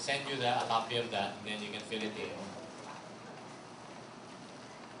 So we can send you a copy of that, and then you can fill it in.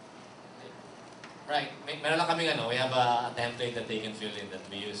 Right. Meron lang kami we have a template that they can fill in that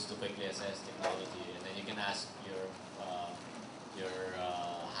we use to quickly assess technology, and then you can ask your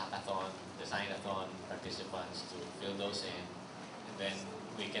hackathon, designathon participants to fill those in, and then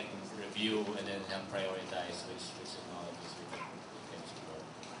we can review and then help prioritize which technologies we can support.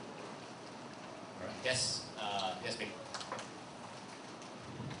 All right. Yes, Vic.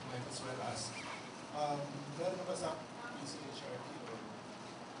 Might as well ask. Meron na ba sa PCHRT or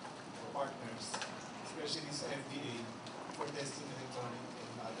partners, especially sa FDA, for testing electronic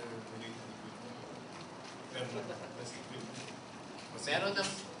and other related equipment? Meron na test equipment?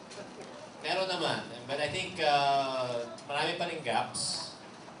 Meron naman, but I think marami pa rin gaps.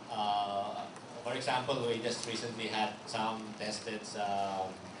 For example, we just recently had some tested sa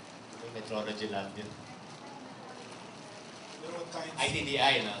metrology lab din.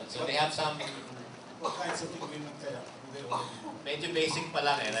 ITDI, so they have some. What kinds of equipment kaya? Medyo basic pa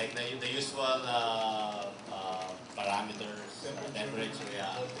lang like the usual parameters, temperature,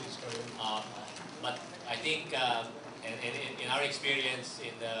 yeah. But I think in our experience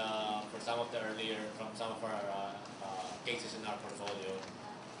from some of our cases in our portfolio,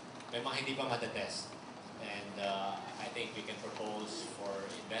 may mga hindi pa matetest, and I think we can propose for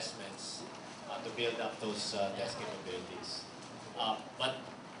investments to build up those test capabilities. But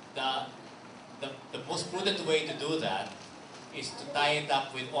the most prudent way to do that is to tie it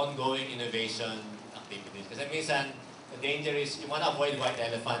up with ongoing innovation activities. Kasi minsan, the danger is you want to avoid white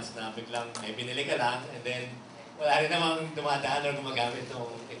elephants na biglang may binili ka lang and then wala rin namang dumadaan or gumagamit ng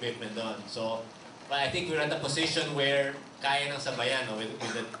equipment doon. So, but I think we're at a position where kaya ng sabayan with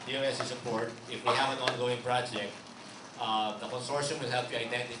the DOST support. If we have an ongoing project, the consortium will help you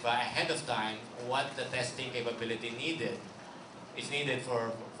identify ahead of time what the testing capability is needed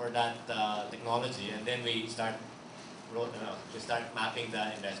for that technology, and then we start mapping the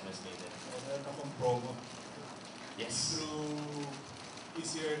investments needed. Meron akong promo. Yes. Through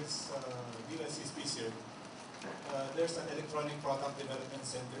PCER's, DOST's PCER, there's an electronic product development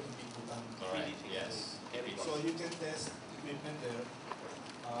center in Bikutan. Correct, yes. So you can test equipment there,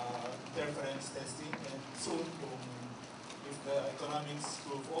 reference testing, and soon, if the economics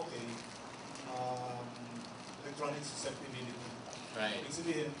prove okay, electronic susceptibility. Right. Ibig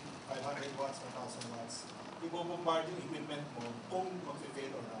sabihin, 500 watts, 1,000 watts. Ibobombard yung equipment mo kung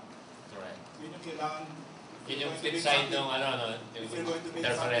mag-fail or not. Correct. Yun yung kailangan. Yun yung flip side ng yung if you're going to make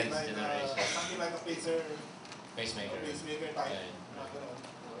interference something like, generation. something like a Pacemaker type. Right.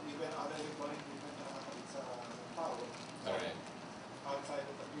 Even other electronic equipment na nakakabit sa tower. Correct. Outside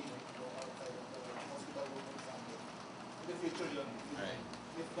of the clinic or outside of the hospital room, for example. In the future yun. Right.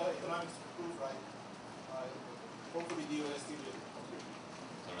 If the economics prove right, hopefully DOST will complete.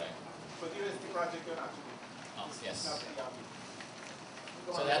 Correct. So DOST project yun actually. Yes. Not EAPI.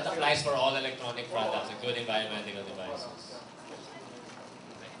 So that applies for all electronic products, including biomedical devices.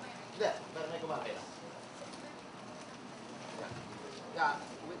 Yeah, may kumapit. Yeah,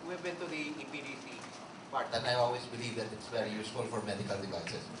 we've been to the PTTC part, and I always believe that it's very useful for medical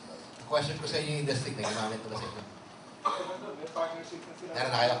devices. The question ko sa inyo yung industry, may gumamit ba sa inyo? Meron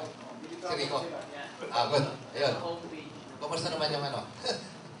na kayo? Si Rico? Good. Ayun. Kumusta naman yung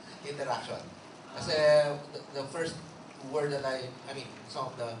interaction? Kasi the first word that I mean, some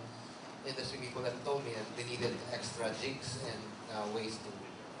of the industry people that told me that they needed extra jigs and ways to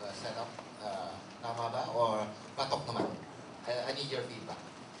set up. Tama ba? Or patok naman? I need your feedback.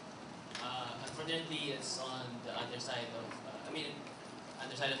 Unfortunately, it's on the underside of,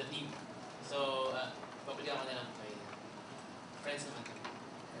 underside of the team. So, papalitan ko na lang kay friends naman.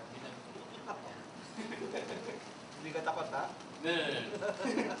 Hindi ka takot, ha? No.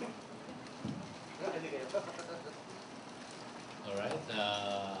 All right.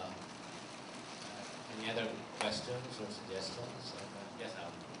 Any other questions or suggestions? Yes,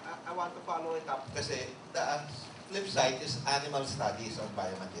 Al. I want to follow it up kasi the flip side is animal studies on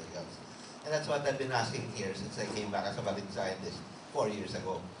biomaterials. And that's what I've been asking here since I came back as a valid scientist 4 years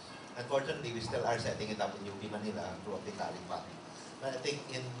ago. Unfortunately, we still are setting it up in UP Manila through a Picari Fund. But I think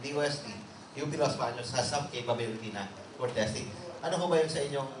in DOST, UP Los Baños has some capability na for testing. Ano ho ba yung sa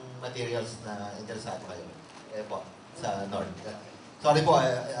inyong materials na interesado kayo? Po, sa North. Sorry po,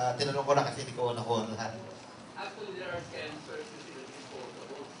 tinanong ko na kasi hindi ko nakuha lahat. Actually, there are sensors within the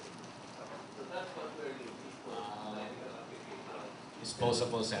disposables. So that's what we're looking for. Medical application.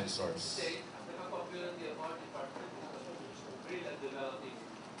 Disposable sensors. The capability of our department is really at developing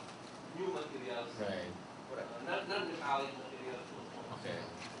new materials. Right. Non-metallic materials. Okay.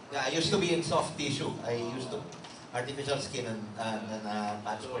 Yeah, I used to be in soft tissue. I used to artificial skin and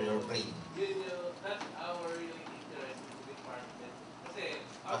patch for your brain. That's our really interesting department. Kasi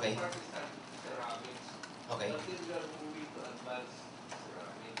our Okay. department starts with ceramics. Okay. But then we are moving to advanced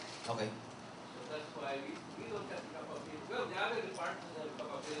ceramics. Okay. So that's why we don't have the capability. Well, the other departments have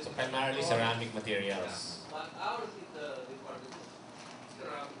capability. So primarily ceramic materials. Yeah. But ours in the department is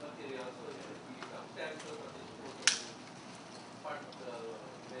ceramic materials. So it will be substantial, but it's also part of the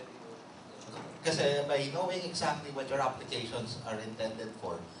medical. Kasi by knowing exactly what your applications are intended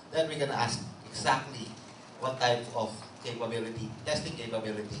for, then we can ask exactly what type of capability, testing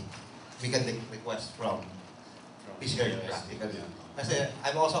capability, we can request from PCER practically. Kasi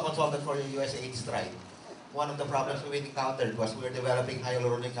I'm also a consultant for your USAID strike. One of the problems we encountered was we were developing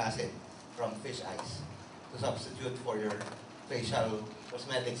hyaluronic acid from fish eyes to substitute for your facial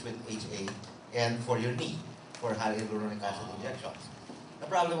cosmetics with HA and for your knee for hyaluronic acid injections. The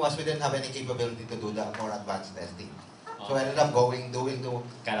problem was we didn't have any capability to do the more advanced testing. So I ended up doing the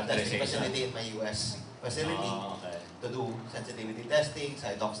testing facility in my US facility to do sensitivity testing,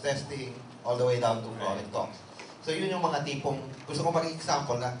 cytox testing, all the way down to chronic tox. So yun yung mga tipong, gusto ko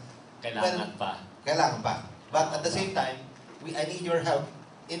mag-example na Kailangan pa. But at the same time, I need your help,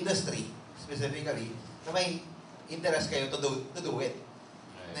 industry specifically, na may interest kayo to do it.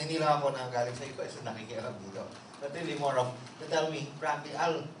 Na hindi lang ako na galing sa US na nakikialam dito. But really more of, to tell me, frankly,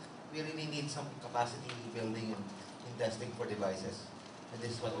 we really need some capacity building in testing for devices. And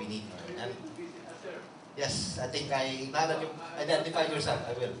this is what we need. And yes, I think now that you identified yourself,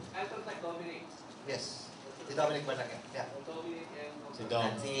 I will. Yes. Si Dominic Barsaga. Yeah. Si Dom.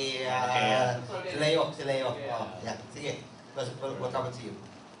 And si Okay. Leo. Si Leo. Oh, yeah. Sige. What happened to you?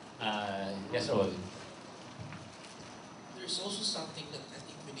 Yes, all. There's also something that I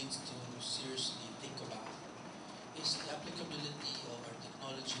think we need to seriously think about is the applicability of our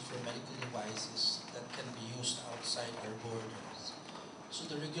technology for medical devices that can be used outside our borders.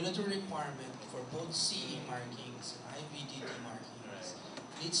 So the regulatory requirement for both CE markings and IVDD markings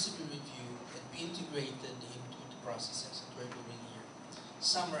needs to be reviewed and be integrated into the processes that we're doing here.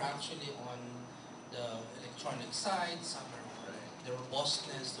 Some are actually on the electronic side, some are on the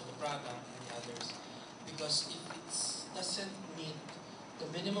robustness of the product, and the others. Because if it doesn't meet the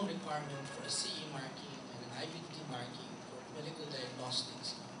minimum requirement for a CE marking and an IVD marking for medical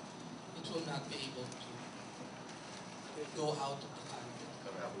diagnostics, it will not be able to go out of the country.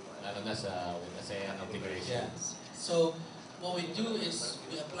 Lalo na sa with ASEAN integration. Yes. So what we do is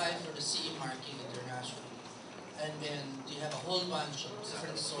we apply for the CE marking internationally, and then you have a whole bunch of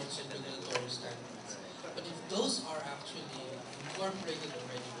different sorts of regulatory standards. But if those are actually incorporated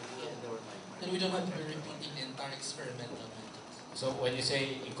already within, then we don't have to be repeating the entire experimental method. So when you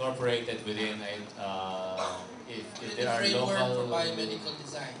say incorporated within, if there are framework local... for biomedical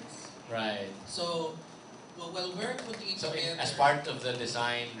designs. Right. So, while we're putting it So together... as part of the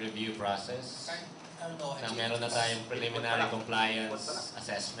design review process, I don't know. na meron na tayong preliminary compliance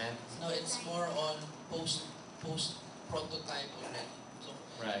assessment. No, it's more on post prototype already. So,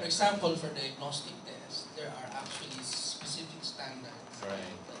 Right. for example, for diagnostic tests, there are actually specific standards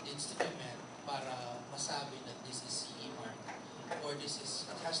Right. that needs to be met para masabi that this is CE mark or this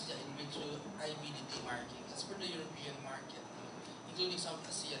has the in vitro IVDD marking. That's for the European market, including some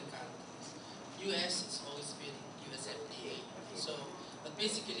ASEAN countries. US, it's always been US FDA. So, but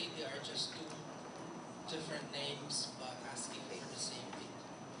basically they are just two different names but asking for the same thing.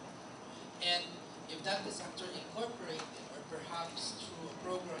 And if that is actually incorporated, or perhaps through a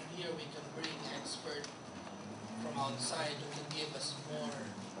program here we can bring expert from outside who can give us more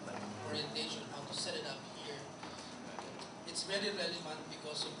orientation how to set it up here. It's very relevant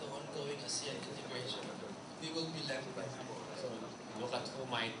because of the ongoing ASEAN integration. We will be left behind. So look at who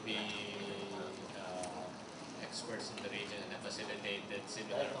might be experts in the region and have facilitated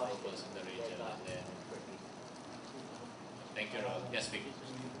similar approvals in the region. And then, thank you, Rob. Yes, speak.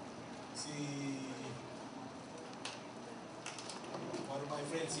 One of my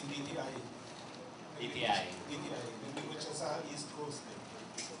friends in PTI. PTI. Nandun ko siya sa East Coast.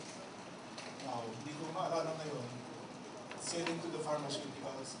 Now, hindi ko maalala ngayon, selling to the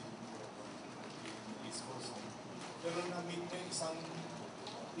pharmaceuticals in East Coast. Pero na-meet niya isang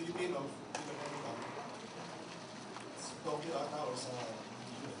Filipino, Tokyo ata or sa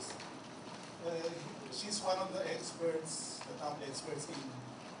US. She's one of the experts, the top experts in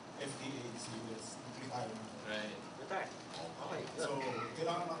FDA in US, retirement. Right. Retire. Okay. So,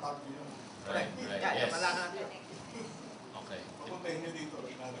 kailangan matap nyo yun. Right, yes. Okay. Papuntahin nyo dito.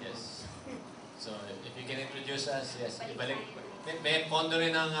 Yes. So, if you can introduce us, yes, ibalik. May pondo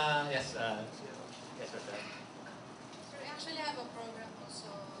rin ng, yes, yes, sir. So we actually have a program also,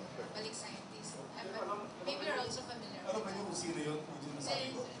 Balik Scientists. Maybe you're also familiar. Ano ba niyo kung sino yun? Hindi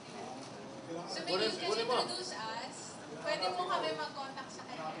nasabi ko. So maybe you can introduce us. Pwede mo kami mag-contact sa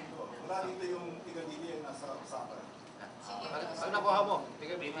kanya. Wala dito yung tiga-DDI nasa usapan. Sige. Ang nakuha mo?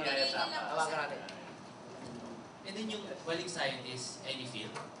 Tiga-DDI sa tawagan natin. And then yung Balik Scientist, any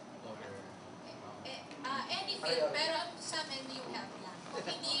field? Or... Any field, pero sa amin yung health lang. Kung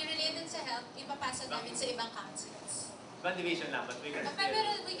hindi related sa health, ipapasa namin sa ibang councils. Ibang division lang, but we can still... Pero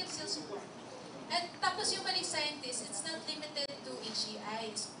we can still support. At tapos yung Balik Scientist, it's not limited to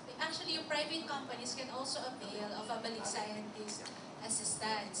HEIs. Actually, yung private companies can also avail of a Balik Scientist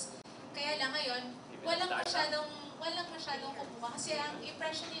assistance. Kaya lang ngayon, walang masyadong kumuha. Kasi ang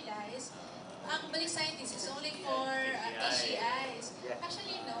impression nila is, ang Balik Scientist is only for HEIs.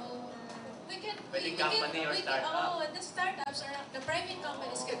 Actually, no. The startups or the private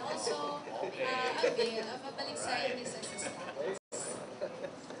companies can also avail of a Balik Scientist assistance.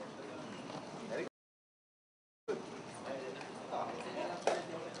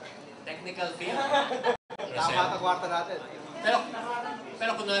 Technical field. Tama ka kwarta natin.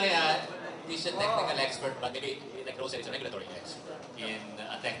 Pero kunwari, he's a technical expert, but maybe like Rose is a regulatory expert in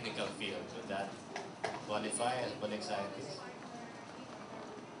a technical field. Would that qualify as Balik Scientist?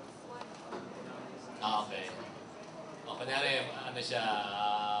 Okay. O, kunyari, siya,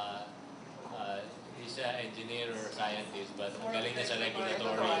 hindi siya engineer or scientist, but ang galing niya sa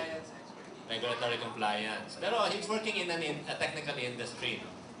regulatory compliance. Pero he's working in a technical industry.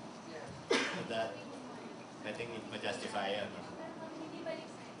 No? So that, I think it ma-justify yan. No?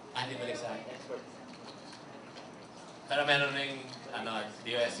 Hindi Balik Scientist. Pero meron ring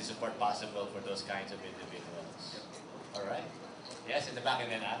DOST support possible for those kinds of individuals. Alright? Yes, in the back and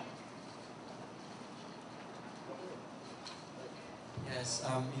then Al. Yes,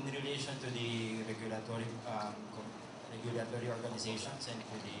 in relation to the regulatory organizations and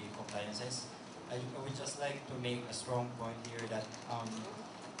to the compliances, I would just like to make a strong point here that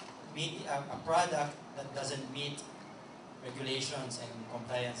a product that doesn't meet regulations and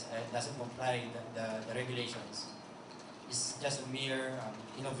compliance, doesn't comply the regulations, is just a mere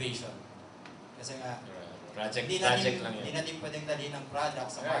innovation. Kasi nga, project lang yun. natin pwedeng dalhin ng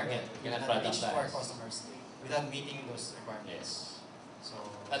product sa market, You cannot reach to our productize. customers without meeting those requirements. Yes. So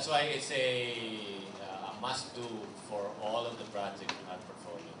That's why it's a must-do for all of the projects in our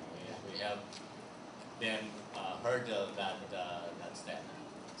portfolio. We help them hurdle that step.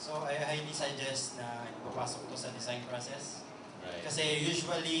 So I highly suggest na ipapasok to sa design process. Right. Kasi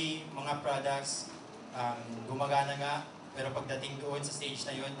usually mga products gumagana nga, pero pagdating doon sa stage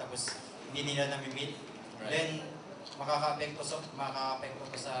na yun, tapos hindi nila nami-meet, then makaka-apekto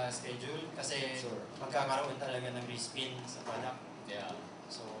to sa schedule kasi magkakaroon talaga ng respin sa product. Yeah.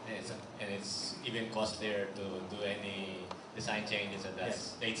 So and it's even costlier to do any design changes at that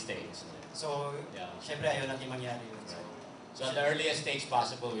late stage. So, syempre ayaw natin mangyari yun. So at the earliest stage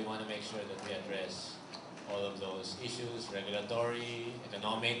possible, we want to make sure that we address all of those issues, regulatory,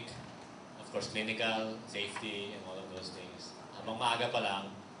 economic, of course clinical, safety, and all of those things. Habang maaga pa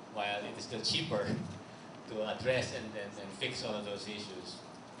lang, while it is still cheaper to address and fix all of those issues,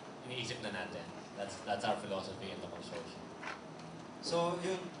 iniisip na natin. That's our philosophy in the consortium. So,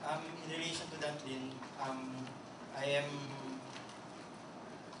 yun, in relation to that din,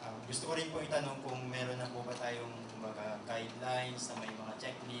 gusto ko rin po itanong kung meron na po ba tayong mga guidelines na may mga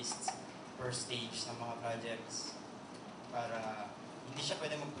checklists per stage ng mga projects para hindi siya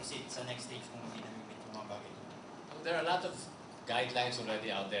pwede mag-proceed sa next stage kung hindi namin yung mga bagay. There are a lot of guidelines already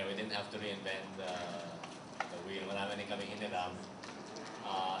out there. We didn't have to reinvent the wheel. Marami rin kami hiniram.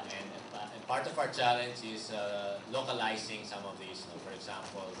 And part of our challenge is localizing some of these. For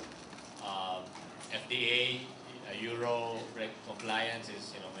example, FDA, Euro compliance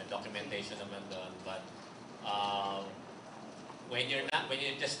is may documentation naman doon. But when you're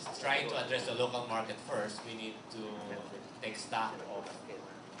just trying to address the local market first, we need to take stock of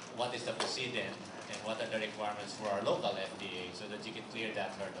what is the precedent and what are the requirements for our local FDA so that you can clear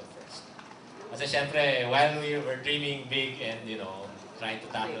that hurdle first. Kasi syempre, while we were dreaming big and trying to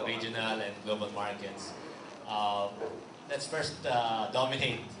tackle regional and global markets, let's first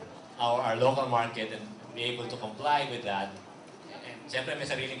dominate our local market and be able to comply with that. And syempre may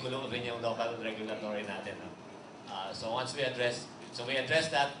sariling kulong rin yung local regulatory natin. So once we address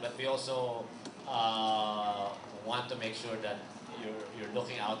that, but we also want to make sure that you're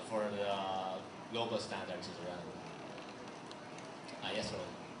looking out for the global standards as well. Yes, Ron.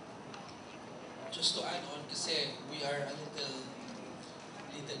 Just to add on, kasi we are a little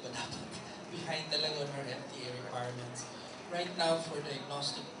ba dapat behind talaga on our FDA requirements. Right now, for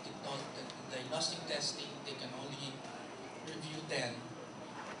diagnostic testing, they can only review 10.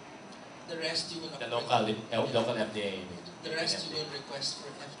 The rest you will The local FDA. The rest you will request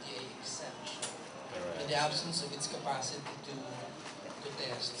for FDA exemption in the absence of its capacity to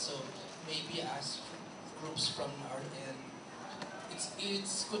test. So maybe ask groups from our end.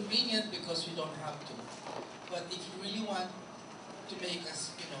 It's convenient because we don't have to. But if you really want to make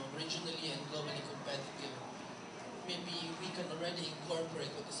us, regionally and globally competitive, maybe we can already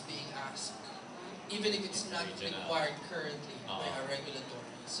incorporate what is being asked, even if it's not required currently by our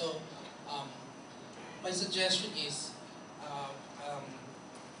regulatory. So, my suggestion is,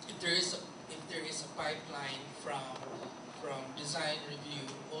 if there is a pipeline from design review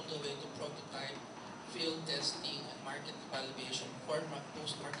all the way to prototype, field testing, and market evaluation,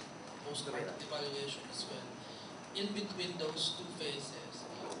 post-market evaluation as well. In between those two phases,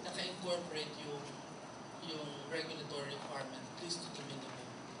 naka-incorporate yung regulatory requirement, at least to the minimum.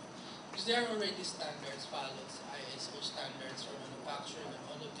 Because there are already standards followed, ISO standards for manufacturing and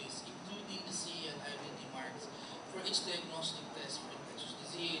all of these, including the CE and IVD marks for each diagnostic test for infectious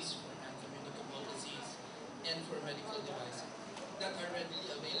disease, for non-communicable disease, and for medical devices that are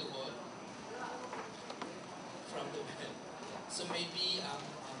readily available from the web. So maybe a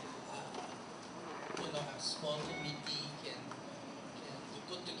small committee can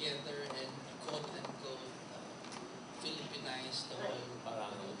put together and quote-unquote Philippinize the whole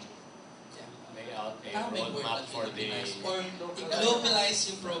lay out a roadmap for the or globalize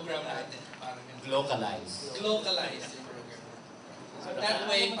yung program natin. Localize yung program. So that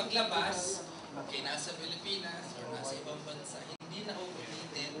way, paglabas, nasa Pilipinas or nasa ibang bansa, hindi na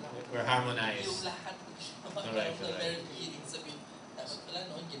uulitin we're harmonized. Yung lahat ng Correct, na correct. meron feeling sabihin, dapat pala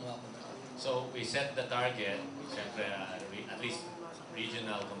noon ginawa ko na. So we set the target, syempre, at least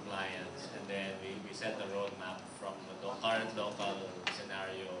regional compliance, and then we set the roadmap from the current local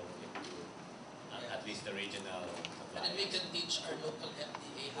scenario into at least the regional And then we compliance. can teach our local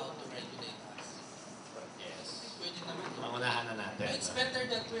FDA how to regulate us. Yes. Pwede naman yun. Pangunahan na natin. It's better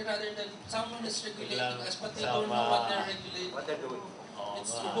that way rather than someone is regulating Biglang us but they don't know what they're regulating. What they're doing.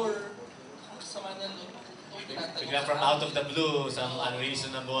 It's more sama na loob. Biglang from out of the blue, some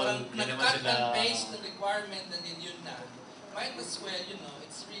unreasonable, Parang hindi naman nag-cut sila... and paste the requirement and then yun na. Might as well, you know,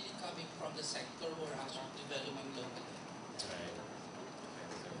 it's really coming from the sector who are actually developing locally. Right.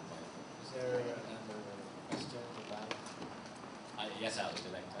 Is there another question to that? Yes, Al, would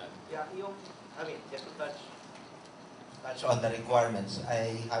you like to add? Yeah, just to touch. Touch on the requirements.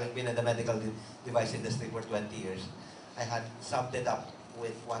 Having been in the medical device industry for 20 years, I had summed it up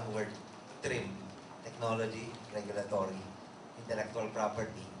with one word: TRIM. Technology, regulatory, intellectual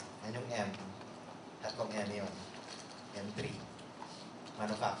property, and yung M, tatlong M yun. M3.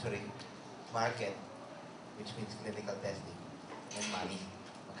 Manufacturing, market, which means clinical testing, and money.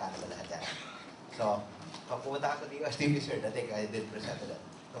 Magkano ba lahat yan? So, pag pumunta ka sa DOST research, I think I did present that.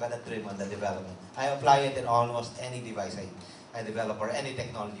 Look at the trim on the development. I apply it in almost any device I develop, or any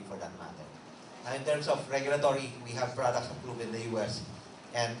technology for that matter. Now, in terms of regulatory, we have products approved in the US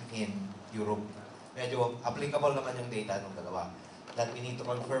and in Europe. Medyo applicable naman yung data ng dalawa. That we need to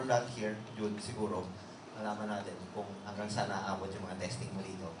confirm that here, June siguro, malaman natin kung hanggang saan naaabot yung mga testing mo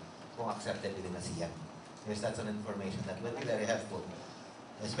dito, kung accepted within ASEAN. Because that's an information that will be very helpful,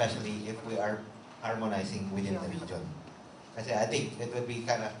 especially if we are harmonizing within the region. Kasi I think it would be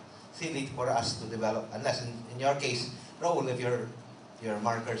kind of silly for us to develop, unless in your case, Raul, if your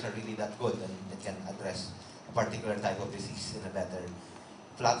markers are really that good and it can address a particular type of disease in a better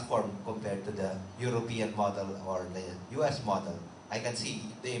platform compared to the European model or the US model, I can see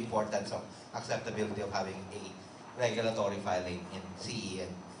the importance of acceptability of having a regulatory filing in CE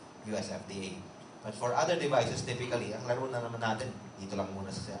and US FDA. But for other devices, typically, ang laro na naman natin, dito lang muna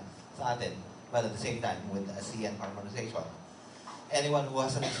sa atin, but at the same time, with ASEAN harmonization. Anyone who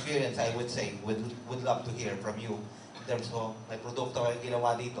has an experience, I would say, would love to hear from you in terms of may produkto kayo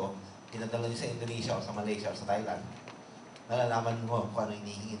ginawa dito, pinadala niyo sa Indonesia o sa Malaysia o sa Thailand, nalalaman mo kung ano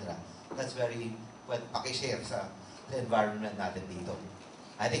hinihingi nila. That's very, pakishare sa environment natin dito.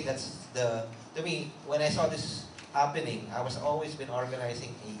 I think that's to me, when I saw this happening, I was always been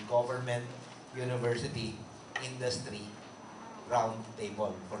organizing a government, university, industry,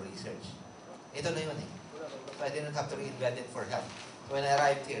 roundtable for research. Ito na yun eh. So I didn't have to reinvent it for help. So when I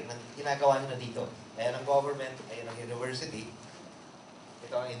arrived here, ginagawa nyo na dito. Ayan ang government, ayan ang university,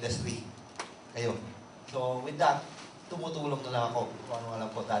 ito ang industry. Kayo. So with that, tumutulong na lang ako kung ano alam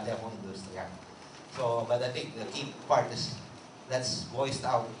ko, dati akong industriya. So, but I think the key part is, let's voice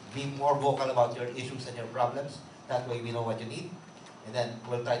out, be more vocal about your issues and your problems. That way we know what you need. And then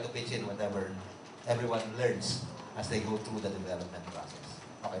we'll try to pitch in whatever everyone learns as they go through the development process.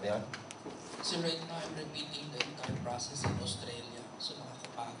 Okay ba yun? So right now, I'm repeating the entire process in Australia. So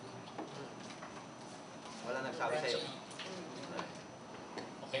nakakapagod. Wala nagsabi sa'yo.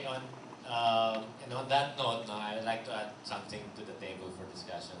 Okay, and on that note, I'd like to add something to the table for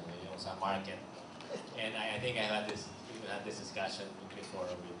discussion, yung sa market. And I think we had this discussion before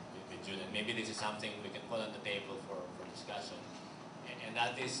with June, and maybe this is something we can put on the table for discussion. And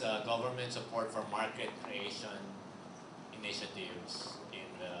that is government support for market creation initiatives in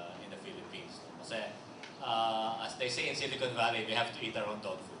the Philippines. Kasi, as they say in Silicon Valley, we have to eat our own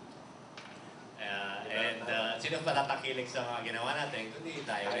dog food. Sino pa tatakilig sa mga ginawa natin, kundi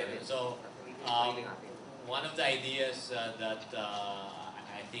tayo rin. So, one of the ideas that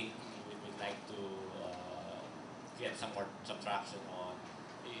I think we would like to get some traction on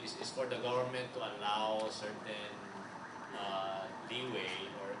is for the government to allow certain leeway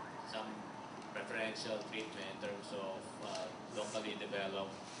or some preferential treatment in terms of locally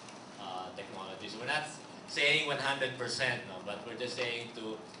developed technologies. We're not saying 100%, no, but we're just saying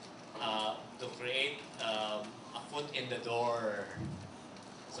to create a foot in the door,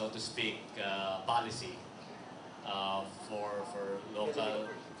 so to speak, policy for local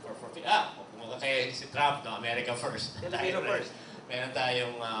kaya si Trump, no, America first. Filipino first. Meron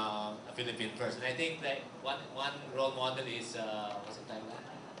tayong Philippine first. And I think that one role model is was it Thailand?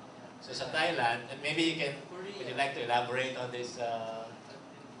 So sa Thailand, and maybe would you like to elaborate on this,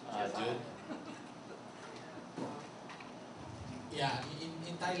 Jude? Yeah,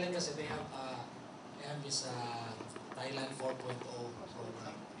 in Thailand kasi they have this Thailand 4.0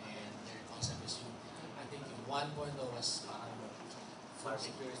 program, and their concept is I think 1.0 was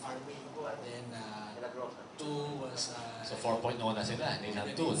farming. Then 2 was So 4.0 na sila, hindi na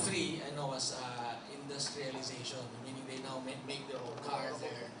 2. 3 was industrialization, meaning they now make their own cars,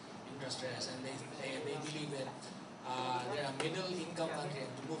 they're industrialized, and they believe that they're a middle income country,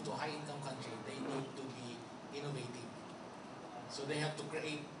 and to move to a high income country, they need to be innovative. So they have to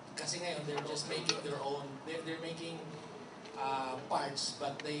create, kasi ngayon they're just making their own, they're making parts,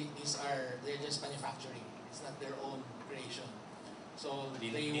 but they're just manufacturing. It's not their own creation. So they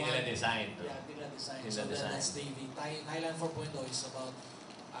want nila design. Yeah, nila design. So that's the Thailand 4.0 is about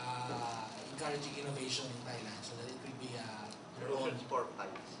encouraging innovation in Thailand, so that it will be their own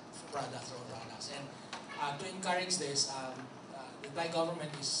products. And to encourage this, the Thai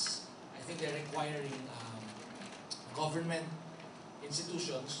government is, I think they're requiring government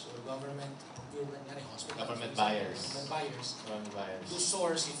institutions or government procurement, hospitals, government buyers to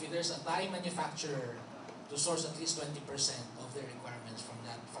source, if there's a Thai manufacturer, to source at least 20% of their requirements from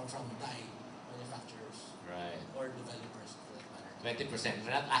Thai manufacturers, or developers for that matter. 20%.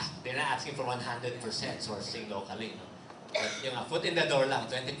 They're not asking for 100% sourcing locally. No? But yung foot in the door lang,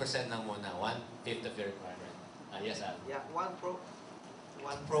 20% lang muna, 1/5 of your requirement. Yes, Al. Yeah,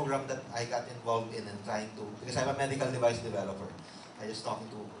 one program that I got involved in and trying to, because I'm a medical device developer, I was talking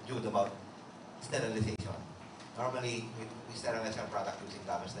to Jude about sterilization. Normally, we sterilize our product using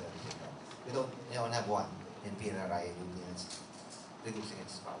gamma sterilization. We don't have one in PNRI, and it's reducing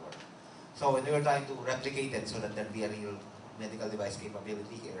its power. So when we were trying to replicate it so that there'd be a real medical device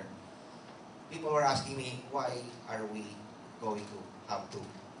capability here, people were asking me, why are we going to have to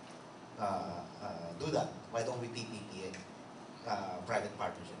do that? Why don't we PPP private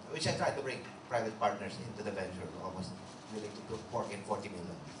partnerships? Which I tried to bring private partners into the venture, almost willing to put pork in 40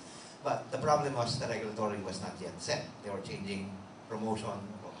 million. But the problem was the regulatory was not yet set. They were changing promotion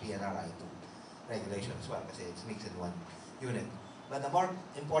of PNRI to regulation as well, because it's mixed in one unit. But the more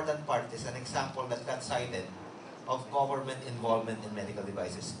important part is an example that got cited of government involvement in medical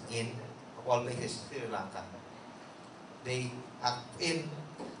devices in, of all places, Sri Lanka. They, in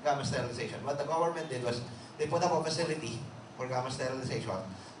gamma sterilization, what the government did was, they put up a facility for gamma sterilization,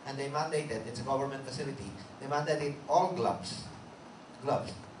 and they mandated, it's a government facility, they mandated all gloves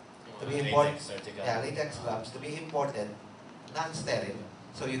to be imported, latex gloves to be imported, non-sterile,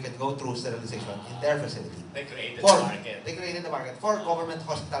 so you can go through sterilization in their facility. They created the market. They created the market for government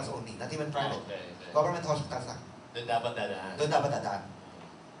hospitals only, not even private. Government hospitals lang. Doon dapat dadaan. Doon dapat dadaan.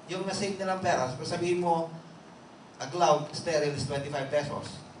 Yung na-save nilang pera, kung sabihin mo, a glove sterile is 25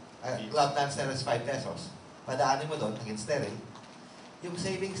 pesos, a glove non-sterile is 5 pesos, padaanin mo doon, again sterile, yung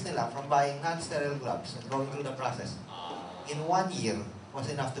savings nila from buying non-sterile gloves and going through the process, in 1 year, was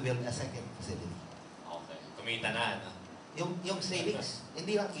enough to build a second facility. Okay. Kumita na, no? Yung savings,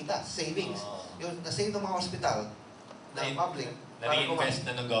 hindi lang kita, savings. Yung na-save ng mga hospital, ng public, na-reinvest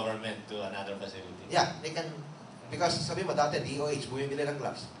na ng government to another facility. Yeah, they can, because sabi mo dati, DOH, bumibili ng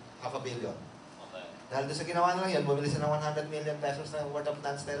gloves, $500 million. Okay. Dahil doon sa ginawa nila yan, bumili sila ng 100 million pesos na worth of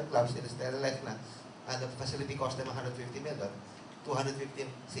non-sterile gloves, in-sterilize na, and the facility cost them 150 million, 250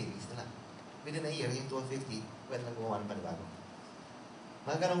 savings nila. Within a year, yung 250, pwede nang gumawa ng panibago.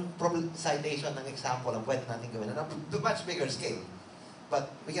 Mga ganong citation ng example ang pwede natin gawin on a much bigger scale.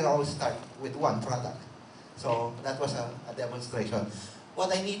 But we can always start with one product. So that was a demonstration. What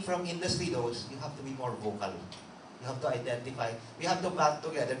I need from industry though is you have to be more vocal. You have to identify, we have to band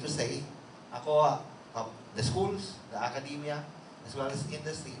together to say, ako, the schools, the academia, as well as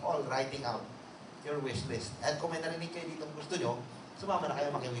industry, all writing out your wish list. At kung may narinig kayo dito gusto nyo, sumama na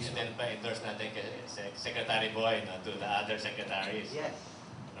kayo maki-wish. And then pa-endorse natin kay Secretary Boy, no, to the other secretaries. Yes.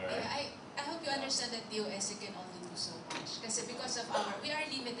 Yeah, I hope you understand that DOSC can only do so much. Kasi because of we are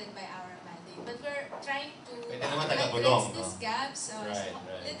limited by our mandate. But we're trying to address these gaps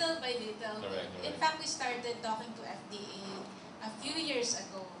little by little. In fact, we started talking to FDA a few years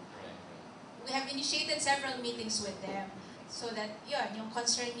ago. We have initiated several meetings with them. So that, yung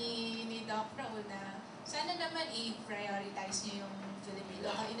concern ni Doc Raul na sana naman i-prioritize nyo yung Philippine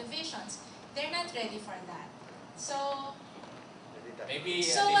local innovations. They're not ready for that. So, maybe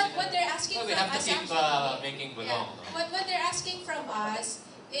what they're asking we from have to us keep making bulong. What they're asking from us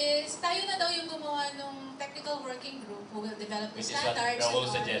is tayo na daw yung gumawa ng technical working group who will develop the standards. Which is what Raul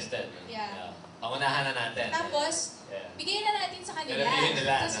suggested. Yeah. Pangunahan na natin. Tapos, bigyan na natin sa kanila.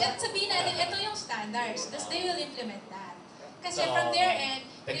 Tapos sabihin natin, ito yung standards. Tapos they will implement that. Kasi from their end,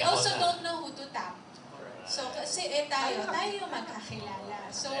 we also don't know who to tap. So kasi tayo yung magkakilala.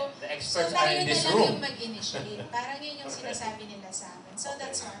 So, The so experts are tayo in na this lang room. yung mag-initiate. Parang yun yung sinasabi nila sa amin. So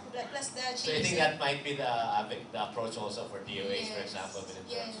that's one. Plus the So you think that might be the approach also for DOH, for Yes. example, in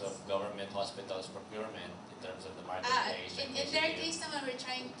terms Yes. of government hospitals procurement, in terms of the market creation in their initiative? case naman, we're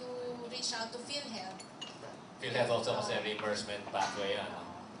trying to reach out to PhilHealth. PhilHealth also kasi reimbursement pathway yan.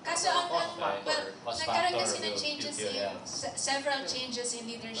 Kaso well, Cost nagkaroon factor kasi ng will changes kill in, PhilHealth. several changes in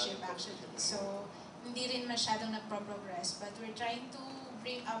leadership actually. So, hindi rin masyadong nagpo-progress. But we're trying to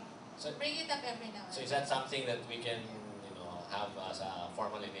bring it up every now and So is that something that we can, have as a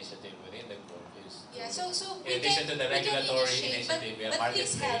formal initiative within the group? So In addition to the regulatory initiate, initiative, we have but market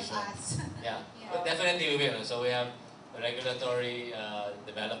please help creation. us. Yeah, but definitely we will. So we have the regulatory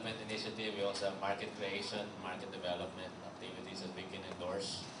development initiative. We also have market creation, market development activities that we can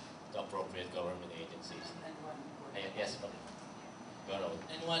endorse to appropriate government agencies. Yes, go on.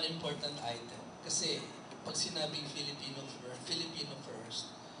 And one important item, kasi pag sinabing Filipino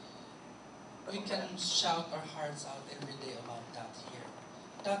first, we can shout our hearts out every day about that here.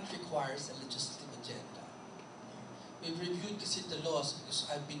 That requires a legislative agenda. We've reviewed kasi the laws because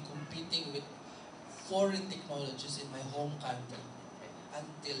I've been competing with foreign technologies in my home country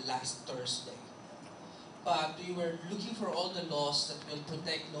until last Thursday. But we were looking for all the laws that will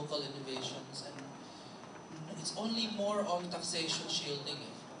protect local innovations, and it's only more on taxation shielding,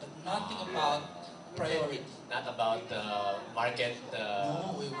 but nothing about priority. Not about market.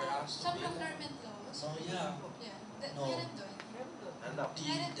 No, we were asked to Some be. procurement laws. Oh yeah. No. Meron doon.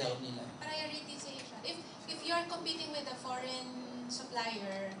 Detail nila. Prioritization. If you are competing with a foreign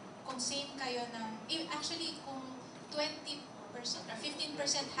supplier, kung same kayo ng, actually kung 20% or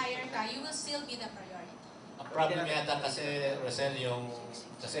 15% higher ka, you will still be the priority. Ang problem yata kasi, Rosel,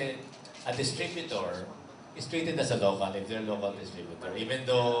 kasi a distributor is treated as a local if they're a local distributor, even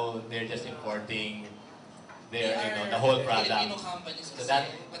though they're just importing their, the whole product. Filipino companies So that,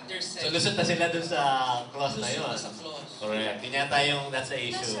 but they're so lusot na sila dun sa clause na yun. Sa clause. Correct. Yun yata that's the No,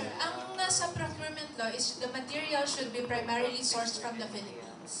 issue. sir. Ang nasa procurement law is the material should be primarily sourced from the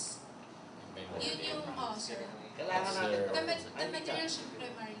Philippines. Yun yung, sir. Kailangan natin. The material should be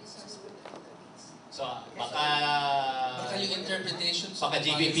primarily sourced from the Philippines. So, baka yung interpretation. Baka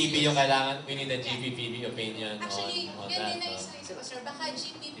GPPB yung kailangan, we need a GPPB opinion Actually, on yun that. din na isa ko, sir. Baka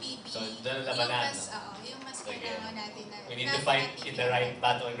GPPB, So, doon labanan. yung mas kailangan natin na. We need to fight in the right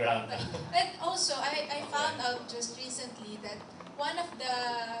battleground. And also, I found out just recently that one of the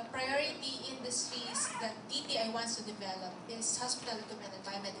priority industries that DTI wants to develop is hospital equipment and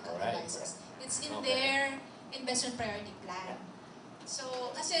biomedical devices. It's in their investment priority plan.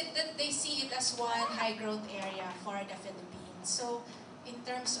 So, kasi that they see it as one high-growth area for the Philippines. So, in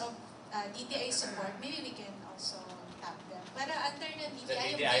terms of DTI support, maybe we can also tap them. Para under the The DTI,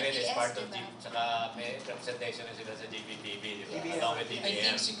 yung DTI rin is BTS, part of diba? Tsaka may representation na sila sa GPPB, di ba? Along with I think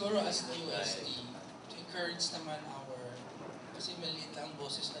DBM. siguro as the USD, to encourage naman kasi maliit lang ang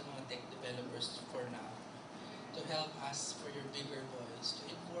boses ng mga tech developers for now, to help us for your bigger voice, to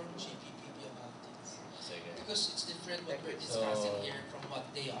inform GPPB about this. Because it's different what we're discussing here from what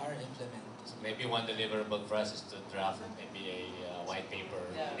they are implementing. Maybe one deliverable for us is to draft maybe a white paper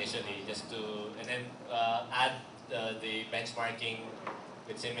initially, just to, and then add the benchmarking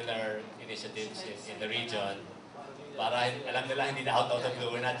with similar initiatives in the region. Para alam nila hindi na out of the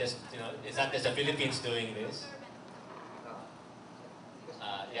blue. We're not just, it's not just the Philippines doing this.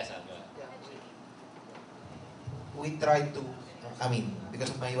 Yes, go ahead. We tried to,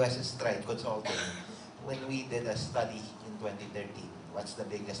 because of my US trade consulting, when we did a study in 2013, what's the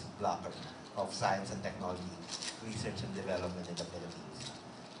biggest blocker of science and technology, research and development in the Philippines?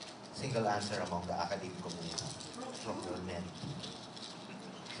 Single answer among the academic community, procurement.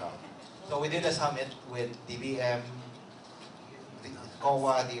 So we did a summit with DBM,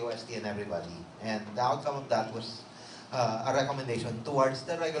 COA, the UST, and everybody. And the outcome of that was a recommendation towards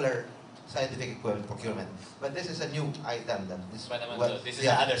the regular scientific equipment procurement. But this is a new item that this, this is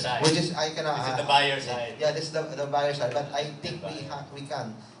the other side. Which is this is the buyer side. Yeah, this is the buyer side. But I think we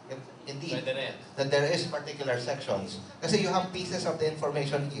can, if indeed, that there is particular sections. Because you have pieces of the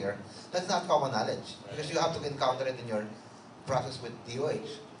information here that's not common knowledge. Because you have to encounter it in your process with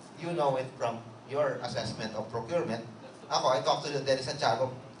DOH. You know it from your assessment of procurement. I talked to Dennis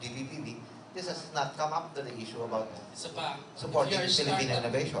Santiago, DPPB. This has not come up to the issue about supporting Philippine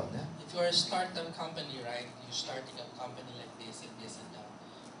innovation. If you're a startup company, right, you're starting a company like this and this and that,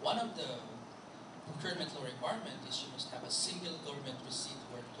 one of the procurement law requirement is you must have a single government receipt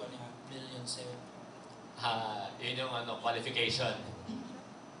worth 20 million sale. Yun yung qualification.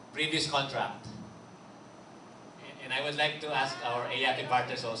 Previous contract. And I would like to ask our AIAC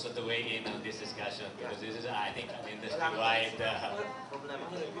partners also to weigh in on this discussion because this is, I think, an industry-wide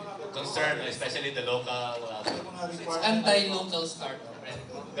concern, especially the local. It's anti-local startup.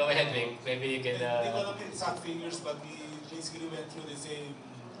 Go ahead, Vic. Maybe you can. Hindi ko alam yung exact figures, but we basically went through the same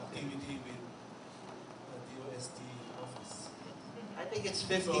activity with the DOST office. I think it's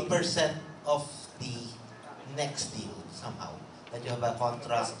 50% of the next deal somehow. That you have a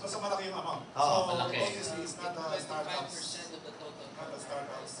contract. So malaki yung amount. Oh, so malaki. obviously it's not a startups. 25% of the total. Not a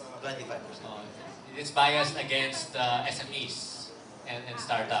startups. 25%. It's biased against SMEs and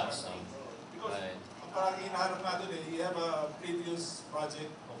startups. So. Because Right. ang parang hinaharap nga doon you have a previous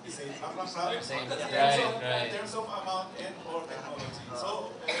project of the same background Same, in terms of amount and or technology.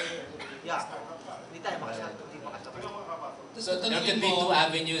 So, Hindi tayo makasama. So there could be two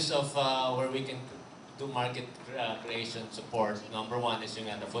avenues of where we can do market creation support. Number one is yung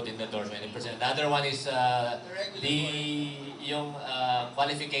the foot in the door, 20%. The other one is yung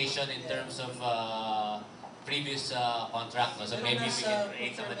qualification in terms of previous contract. No? So maybe we can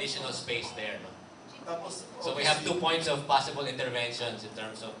create some additional space there. No? So we have 2 points of possible interventions in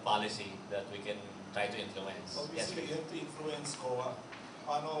terms of policy that we can try to influence. Obviously, you have to influence COA.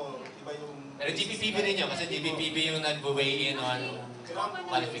 Paano, iba yung... Pero GPPB rin yun, kasi GPPB yung nag-weigh in on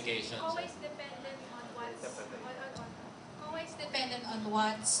qualifications. Always dependent on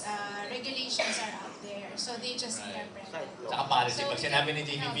what's regulations are out there. So they just interpret it. Saka policy. Pag sinabi ni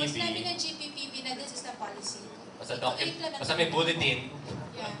GPPB, pag sinabi ng GPPB na this is the policy. basta may bulletin.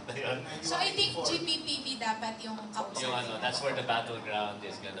 Yeah. So I think GPPB dapat yung kausap. Yung that's where the battleground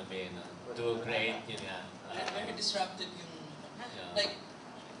is gonna be, to create yun nga. Very disruptive yung, like,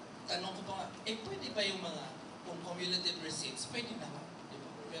 tanong ko pa nga, pwede ba yung mga, kung cumulative receipts, pwede na nga, di ba?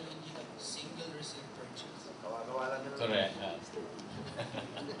 Pero hindi lang single receipt purchase. Kawa-kawa lang yun. Correct.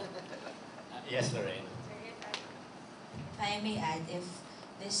 Yes, Lorraine. If I may add, if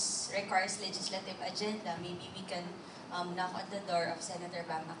this requires legislative agenda, maybe we can knock on the door of Senator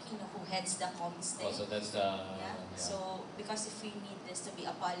Bam Aquino, who heads the comms team. So that's the... So, because if we need this to be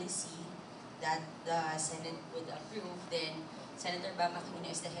a policy that the Senate would approve, then Senator Bam Aquino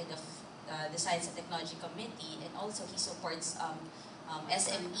is the head of the Science and Technology Committee, and also he supports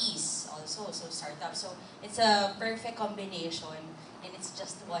SMEs also, so startups. So it's a perfect combination, and it's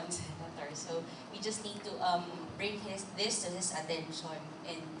just one senator. So we just need to bring this to his attention,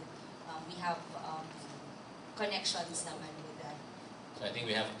 and we have connections naman with that. So I think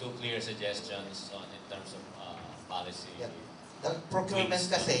we have 2 clear suggestions in terms of policy. Yeah. The procurement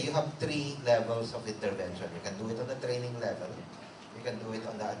kasi, you have 3 levels of intervention. You can do it on the training level. You can do it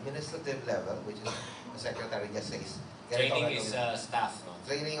on the administrative level, which is the secretary just says. Training is staff, no?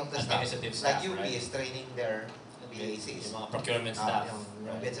 Training of the staff. Administrative staff, like UP right? is training their BACs. Yung mga procurement staff.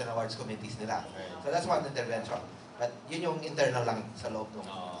 Yung bids and awards committees nila. So that's one intervention. But yun yung internal lang sa loob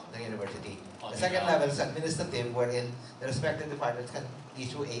ng university. The second level is administrative, wherein the respective departments can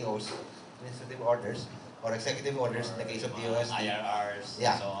issue AOs, administrative orders, or executive orders in the case of DOST. IRRs,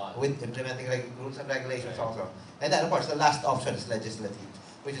 yeah, and so on. with implementing rules and regulations also. And then, of course, the last option is legislative,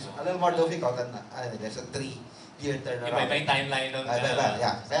 which is a little more difficult, and there's a 3-year turnaround. Iba-iba yung timeline ng...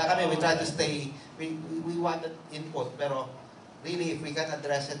 yeah. Kaya kami, we try to stay, we wanted input, pero really, if we can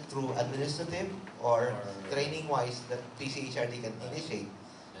address it through administrative or training-wise that PCHRD can initiate,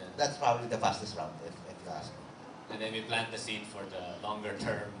 that's probably the fastest route, if you ask me. And then we plant the seed for the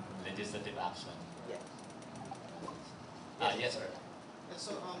longer-term legislative action. Yes, sir.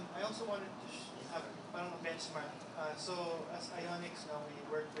 So I also wanted to have parang a benchmark. So as Ionics now, we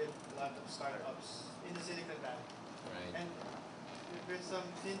work with a lot of startups in the Silicon Valley. Right. And there's some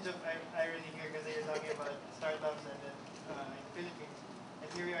tinge of irony here because you're talking about startups and then in the Philippines. And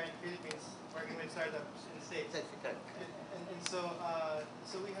here we are in the Philippines working with startups in the States. And so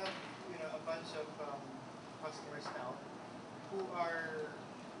we have a bunch of customers now who are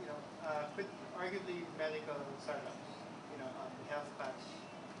arguably medical startups. Health patch,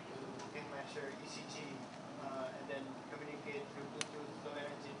 you can measure ECG and then communicate through Bluetooth low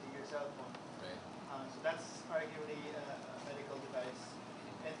energy to your cell phone. Right. So that's arguably a medical device.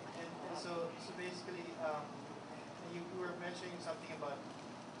 And so basically, you were mentioning something about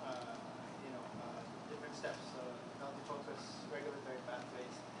different steps, so multi-focus regulatory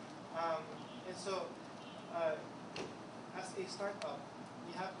pathways. And so as a startup,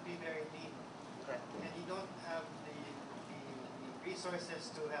 you have to be very lean, and you don't have the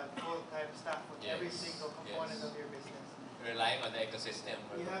resources to have full-time staff on every single component of your business. Relying on the ecosystem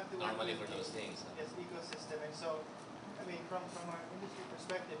normally for those things. Yes, ecosystem. And so, I mean, from our industry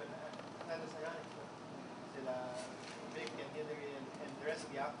perspective, and that is ironic, sila Vic and Hillary and the rest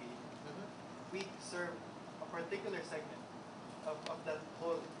of the API, we serve a particular segment of that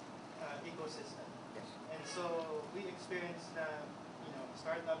whole ecosystem. And so we experience that,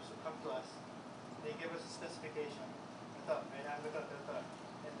 startups who come to us, they give us a specification.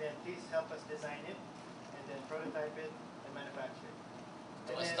 And then please help us design it, and then prototype it, and manufacture it.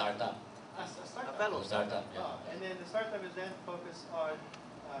 So a startup. A startup. A fellow startup, yeah. And then the startup is then focused on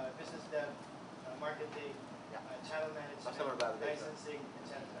business dev, marketing, channel management, Customer validation. licensing,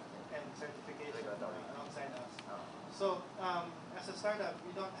 etc. And certification alongside us. So as a startup,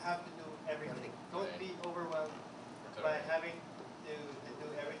 you don't have to do everything. Don't be overwhelmed by having to do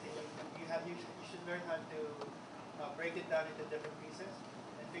everything. You should learn how to break it down into different pieces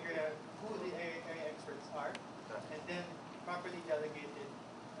and figure out who the area experts are, and then properly delegate it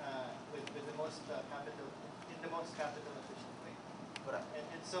with the most capital in the most capital efficient way.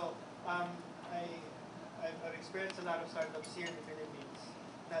 And so I've experienced a lot of startups here in the Philippines.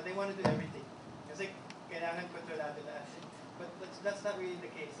 Now they want to do everything. Kasi kailangan kontrolado lahat. But that's not really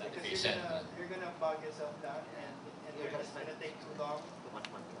the case, because you're gonna bog yourself down, and it's gonna take too long. Too much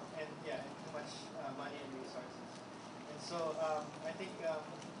money. And too much money and resources. And so I think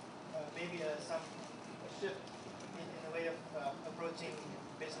maybe some shift in the way of approaching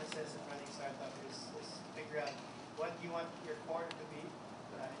businesses and running startups is figure out what you want your core to be,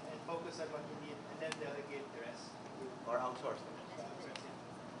 and focus on what you need, and then delegate the rest. Or outsource.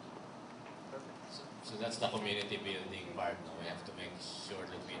 So that's the community building part. No? We have to make sure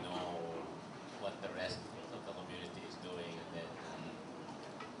that we know what the rest of the community is doing, and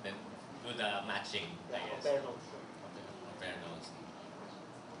then do the matching, I guess. Compare notes.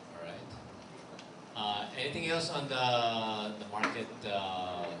 All right. Anything else on the market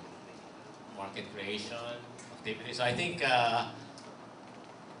market creation activities? So I think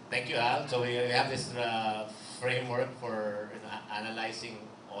thank you, Al. So we have this framework for analyzing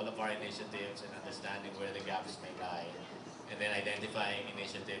all of our initiatives and understanding where the gaps may lie, and then identifying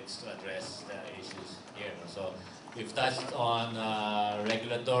initiatives to address the issues here. So we've touched on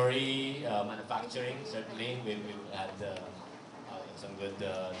regulatory, manufacturing, certainly. We've had some good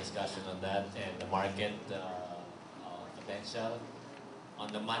discussion on that, and the market potential. On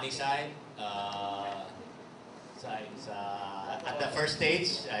the money side, at the first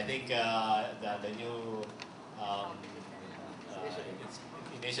stage, I think the new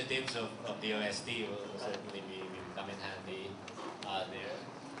initiatives of the OST will certainly come in handy there.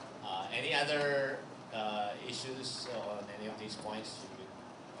 Any other issues on any of these points you would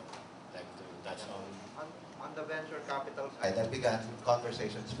like to touch on? On the venture capital side, I began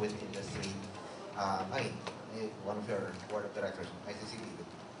conversations with industry. One of your board of directors, ICCB,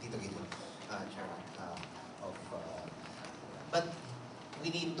 Tito Guido, chairman but we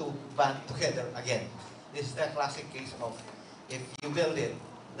need to band together again. This is the classic case of if you build it,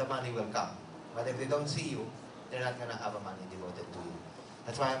 the money will come. But if they don't see you, they're not going to have a money devoted to you.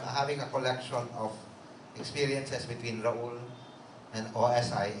 That's why I'm having a collection of experiences between Raul and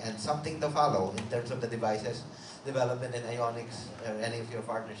OSI, and something to follow in terms of the devices development in Ionics or any of your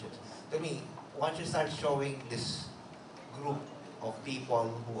partnerships. To me, once you start showing this group of people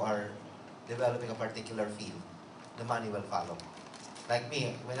who are developing a particular field, the money will follow. Like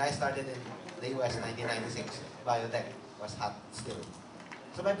me, when I started in the US in 1996, biotech was hot still.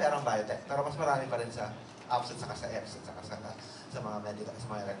 So may perang biotech, pero mas marami pa rin sa apps at saka sa apps at saka sa mga medical, sa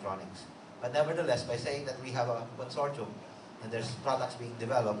mga electronics. But nevertheless, by saying that we have a consortium and there's products being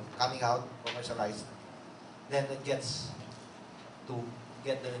developed, coming out, commercialized, then it gets to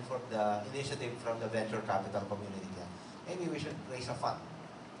get the initiative from the venture capital community. Maybe we should raise a fund,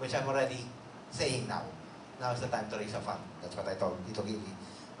 which I'm already saying now. Now is the time to raise a fund. That's what I told Tito Gili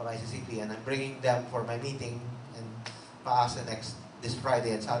from ICCP, and I'm bringing them for my meeting in Pasay this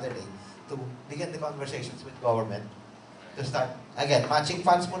Friday and Saturday to begin the conversations with government to start, again, matching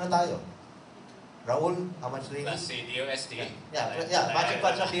funds muna tayo. Raul, how much do you need? Plus the DOST. Yeah, matching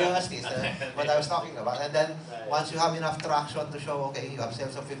funds of DOST is what I was talking about. And then, once you have enough traction to show, okay, you have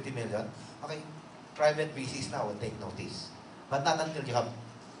sales of 50 million, okay, private VCs now will take notice. But not until you have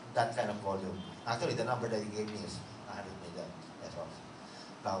that kind of volume. Actually, the number that he gave me is 100 million pesos.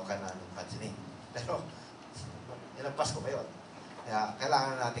 Bago ka na nung pansinin. Pero, ilagpas ko ba yun? Kaya,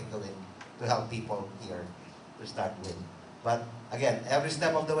 kailangan natin gawin to help people here to start with. But, again, every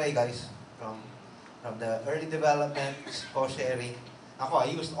step of the way, guys, from the early development, co-sharing. I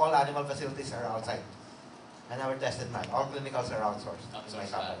used all animal facilities are outside. I never tested mine. All clinicals are outsourced. In my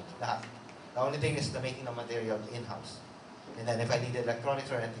company. The only thing is the making of material in-house. And then if I need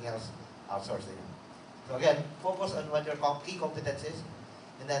electronics or anything else, outsource it. So again, focus on what your key competence is.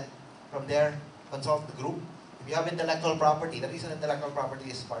 And then from there, consult the group. If you have intellectual property, the reason intellectual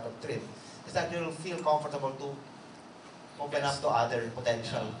property is part of TRIP is that you'll feel comfortable to open up to other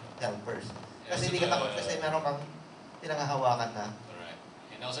potential helpers. Kasi hindi ka takot kasi meron kang pinangahawakan na. Correct.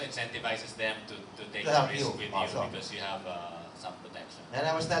 And It also incentivizes them to take To the help risk you with you also. because you have some protection. And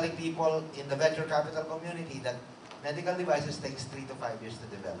I was telling people in the venture capital community that medical devices takes 3 to 5 years to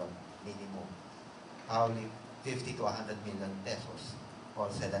develop, minimum. Probably 50 to 100 million pesos, all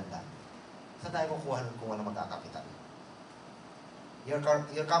said and done. Saan tayo kukuha nun kung walang magkakapital? Your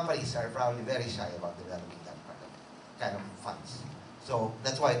companies are probably very shy about developing that kind of funds. So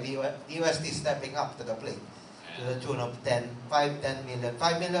that's why the UST is stepping up to the plate to the tune of 5, 10 million.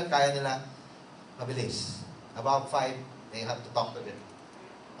 5 million, kaya nila mabilis. Above 5, they have to talk to them.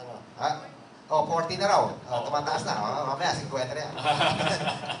 Ano? Ha? Oh, 40 na raw. Tumataas na. Mamaya, 50 na yan.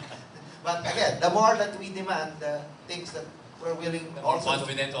 But again, the more that we demand the things that we're willing The more also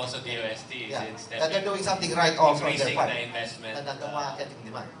confident also the UST is in that they're doing something right also on their increasing part. the investment. And the marketing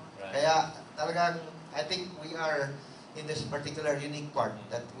demand. Right. Kaya talagang, I think we are in this particular unique part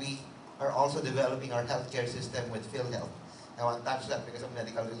that we are also developing our healthcare system with PhilHealth. I won't touch that because of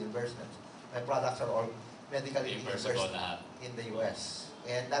medical reimbursements. My products are all medically reimbursed in the US.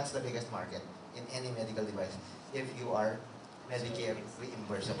 And that's the biggest market in any medical device. If you are Medicare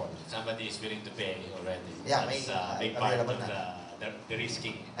reimbursable. Somebody is willing to pay already. Yeah, that's a big part of the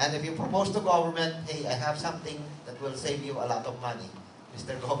risking. And if you propose to government, hey, I have something that will save you a lot of money,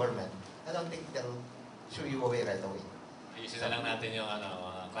 Mr. Government, I don't think they'll shoo you away right away. Ayusin na lang natin yung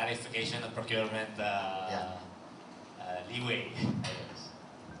clarification of procurement leeway.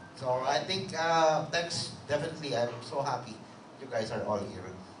 So I think, thanks, definitely, I'm so happy you guys are all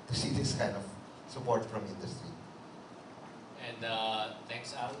here to see this kind of support from industry. And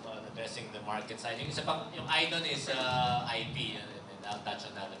thanks Al on addressing the market side. Yung isa pang, yung IDON is IP, and I'll touch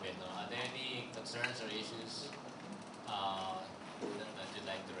on that a bit. No? Are there any concerns or issues that you'd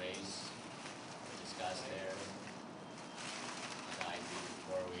like to raise or discuss there on the IP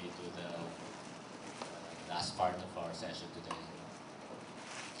before we do the last part of our session today?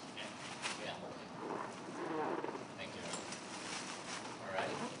 Yeah. Thank you. All right.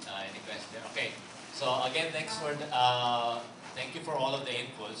 Any question? Okay. So again, thanks for thank you for all of the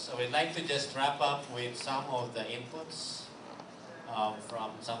inputs. So we'd like to just wrap up with some of the inputs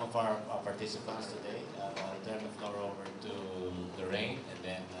from some of our participants today. I'll turn the floor over to Lorraine, and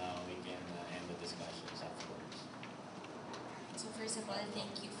then we can end the discussions afterwards. So first of all,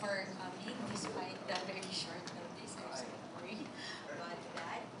 thank you for coming despite the very short notice. I'm so sorry about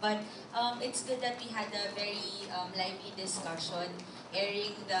that. But it's good that we had a very lively discussion,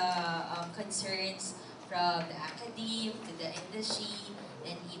 airing the concerns from the academe to the industry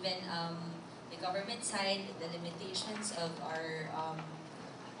and even the government side, the limitations of our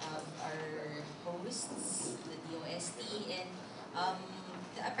hosts, the DOST, and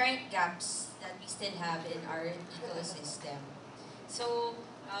the apparent gaps that we still have in our ecosystem. So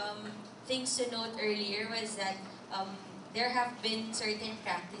things to note earlier was that there have been certain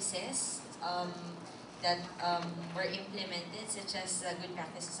practices that were implemented, such as good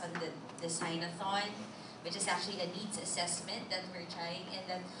practices on the design-a-thon, which is actually a needs assessment that we're trying, and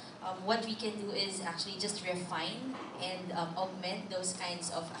that what we can do is actually just refine and augment those kinds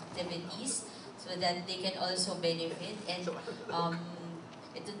of activities so that they can also benefit, and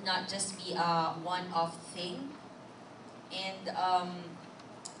it would not just be a one-off thing, and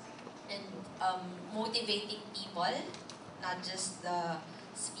motivating people, not just the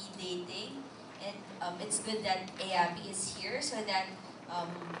speed dating. And it's good that AAPI is here so that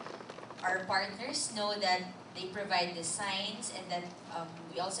our partners know that they provide the signs, and that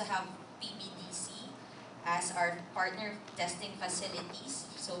we also have PBDIC as our partner testing facilities.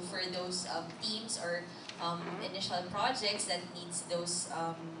 So for those teams or initial projects that needs those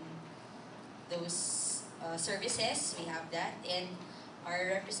services, we have that. And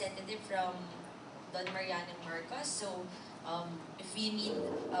our representative from Don Mariano Marcos. So if we need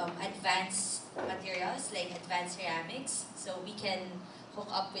advanced materials like advanced ceramics, so we can hook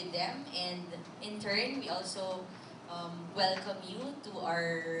up with them, and in turn we also welcome you to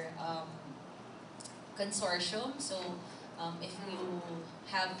our consortium. So if you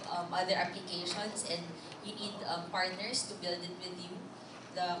have other applications and you need partners to build it with you,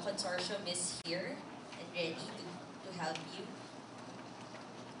 the consortium is here and ready to help you.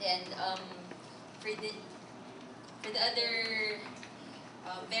 And for the other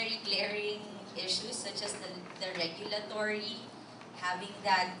very glaring issues, such as the regulatory, having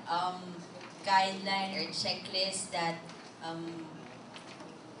that guideline or checklist that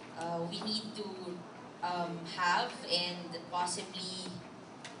we need to have and possibly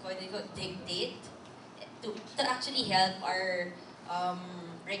dictate to actually help our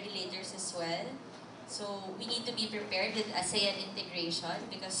regulators as well. So we need to be prepared with ASEAN integration,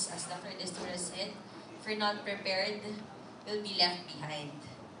 because as Dr. Destura said, if we're not prepared, we'll be left behind.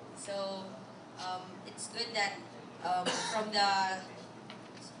 So it's good that from the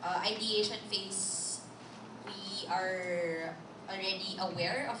ideation phase, we are already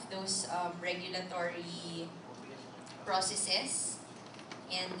aware of those regulatory processes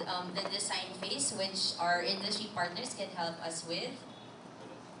and the design phase, which our industry partners can help us with.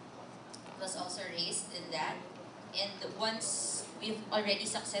 It was also raised in that. And once we've already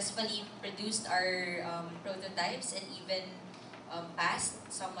successfully produced our prototypes and even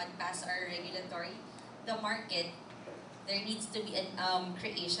somewhat passed our regulatory, the market, there needs to be a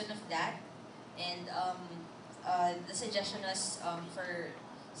creation of that. And the suggestion was for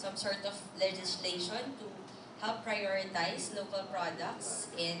some sort of legislation to help prioritize local products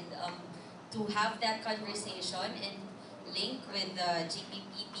and to have that conversation and link with the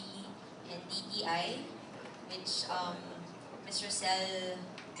GPPB and DTI, which Ms. Rosel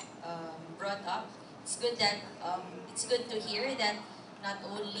brought up. It's good that it's good to hear that not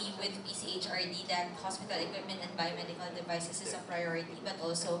only with PCHRD that hospital equipment and biomedical devices is a priority, but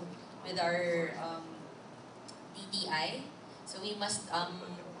also with our DTI. So we must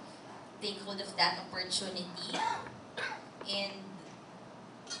take hold of that opportunity. And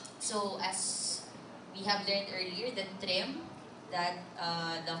so as we have learned earlier, the TRIM that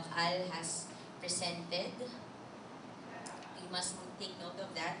Doc Al has presented, we must take note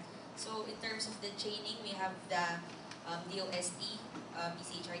of that. So in terms of the training, we have the DOST,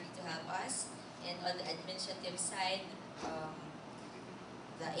 PCHRD to help us. And on the administrative side,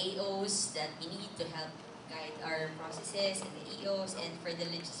 the AOs that we need to help guide our processes and the EOs. And for the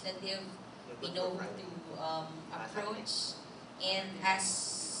legislative, we know who to approach. And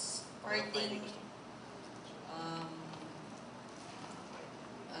as parting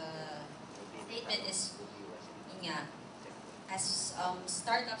statement is, as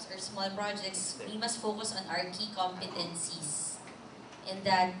startups or small projects, we must focus on our key competencies. And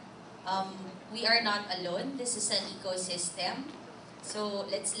that we are not alone. This is an ecosystem. So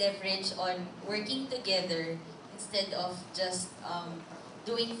let's leverage on working together instead of just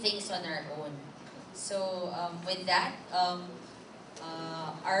doing things on our own. So with that,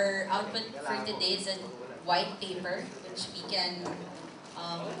 our output for today is a white paper which we can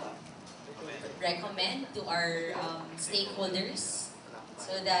recommend to our stakeholders,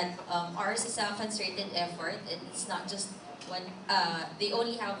 so that ours is a concerted effort and it's not just one, they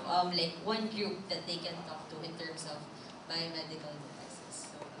only have like one group that they can talk to in terms of biomedical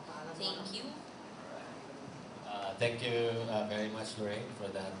devices. So thank you. Thank you very much, Lorraine, for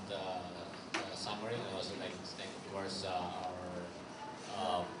that summary. I also like to thank, of course,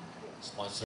 our sponsor.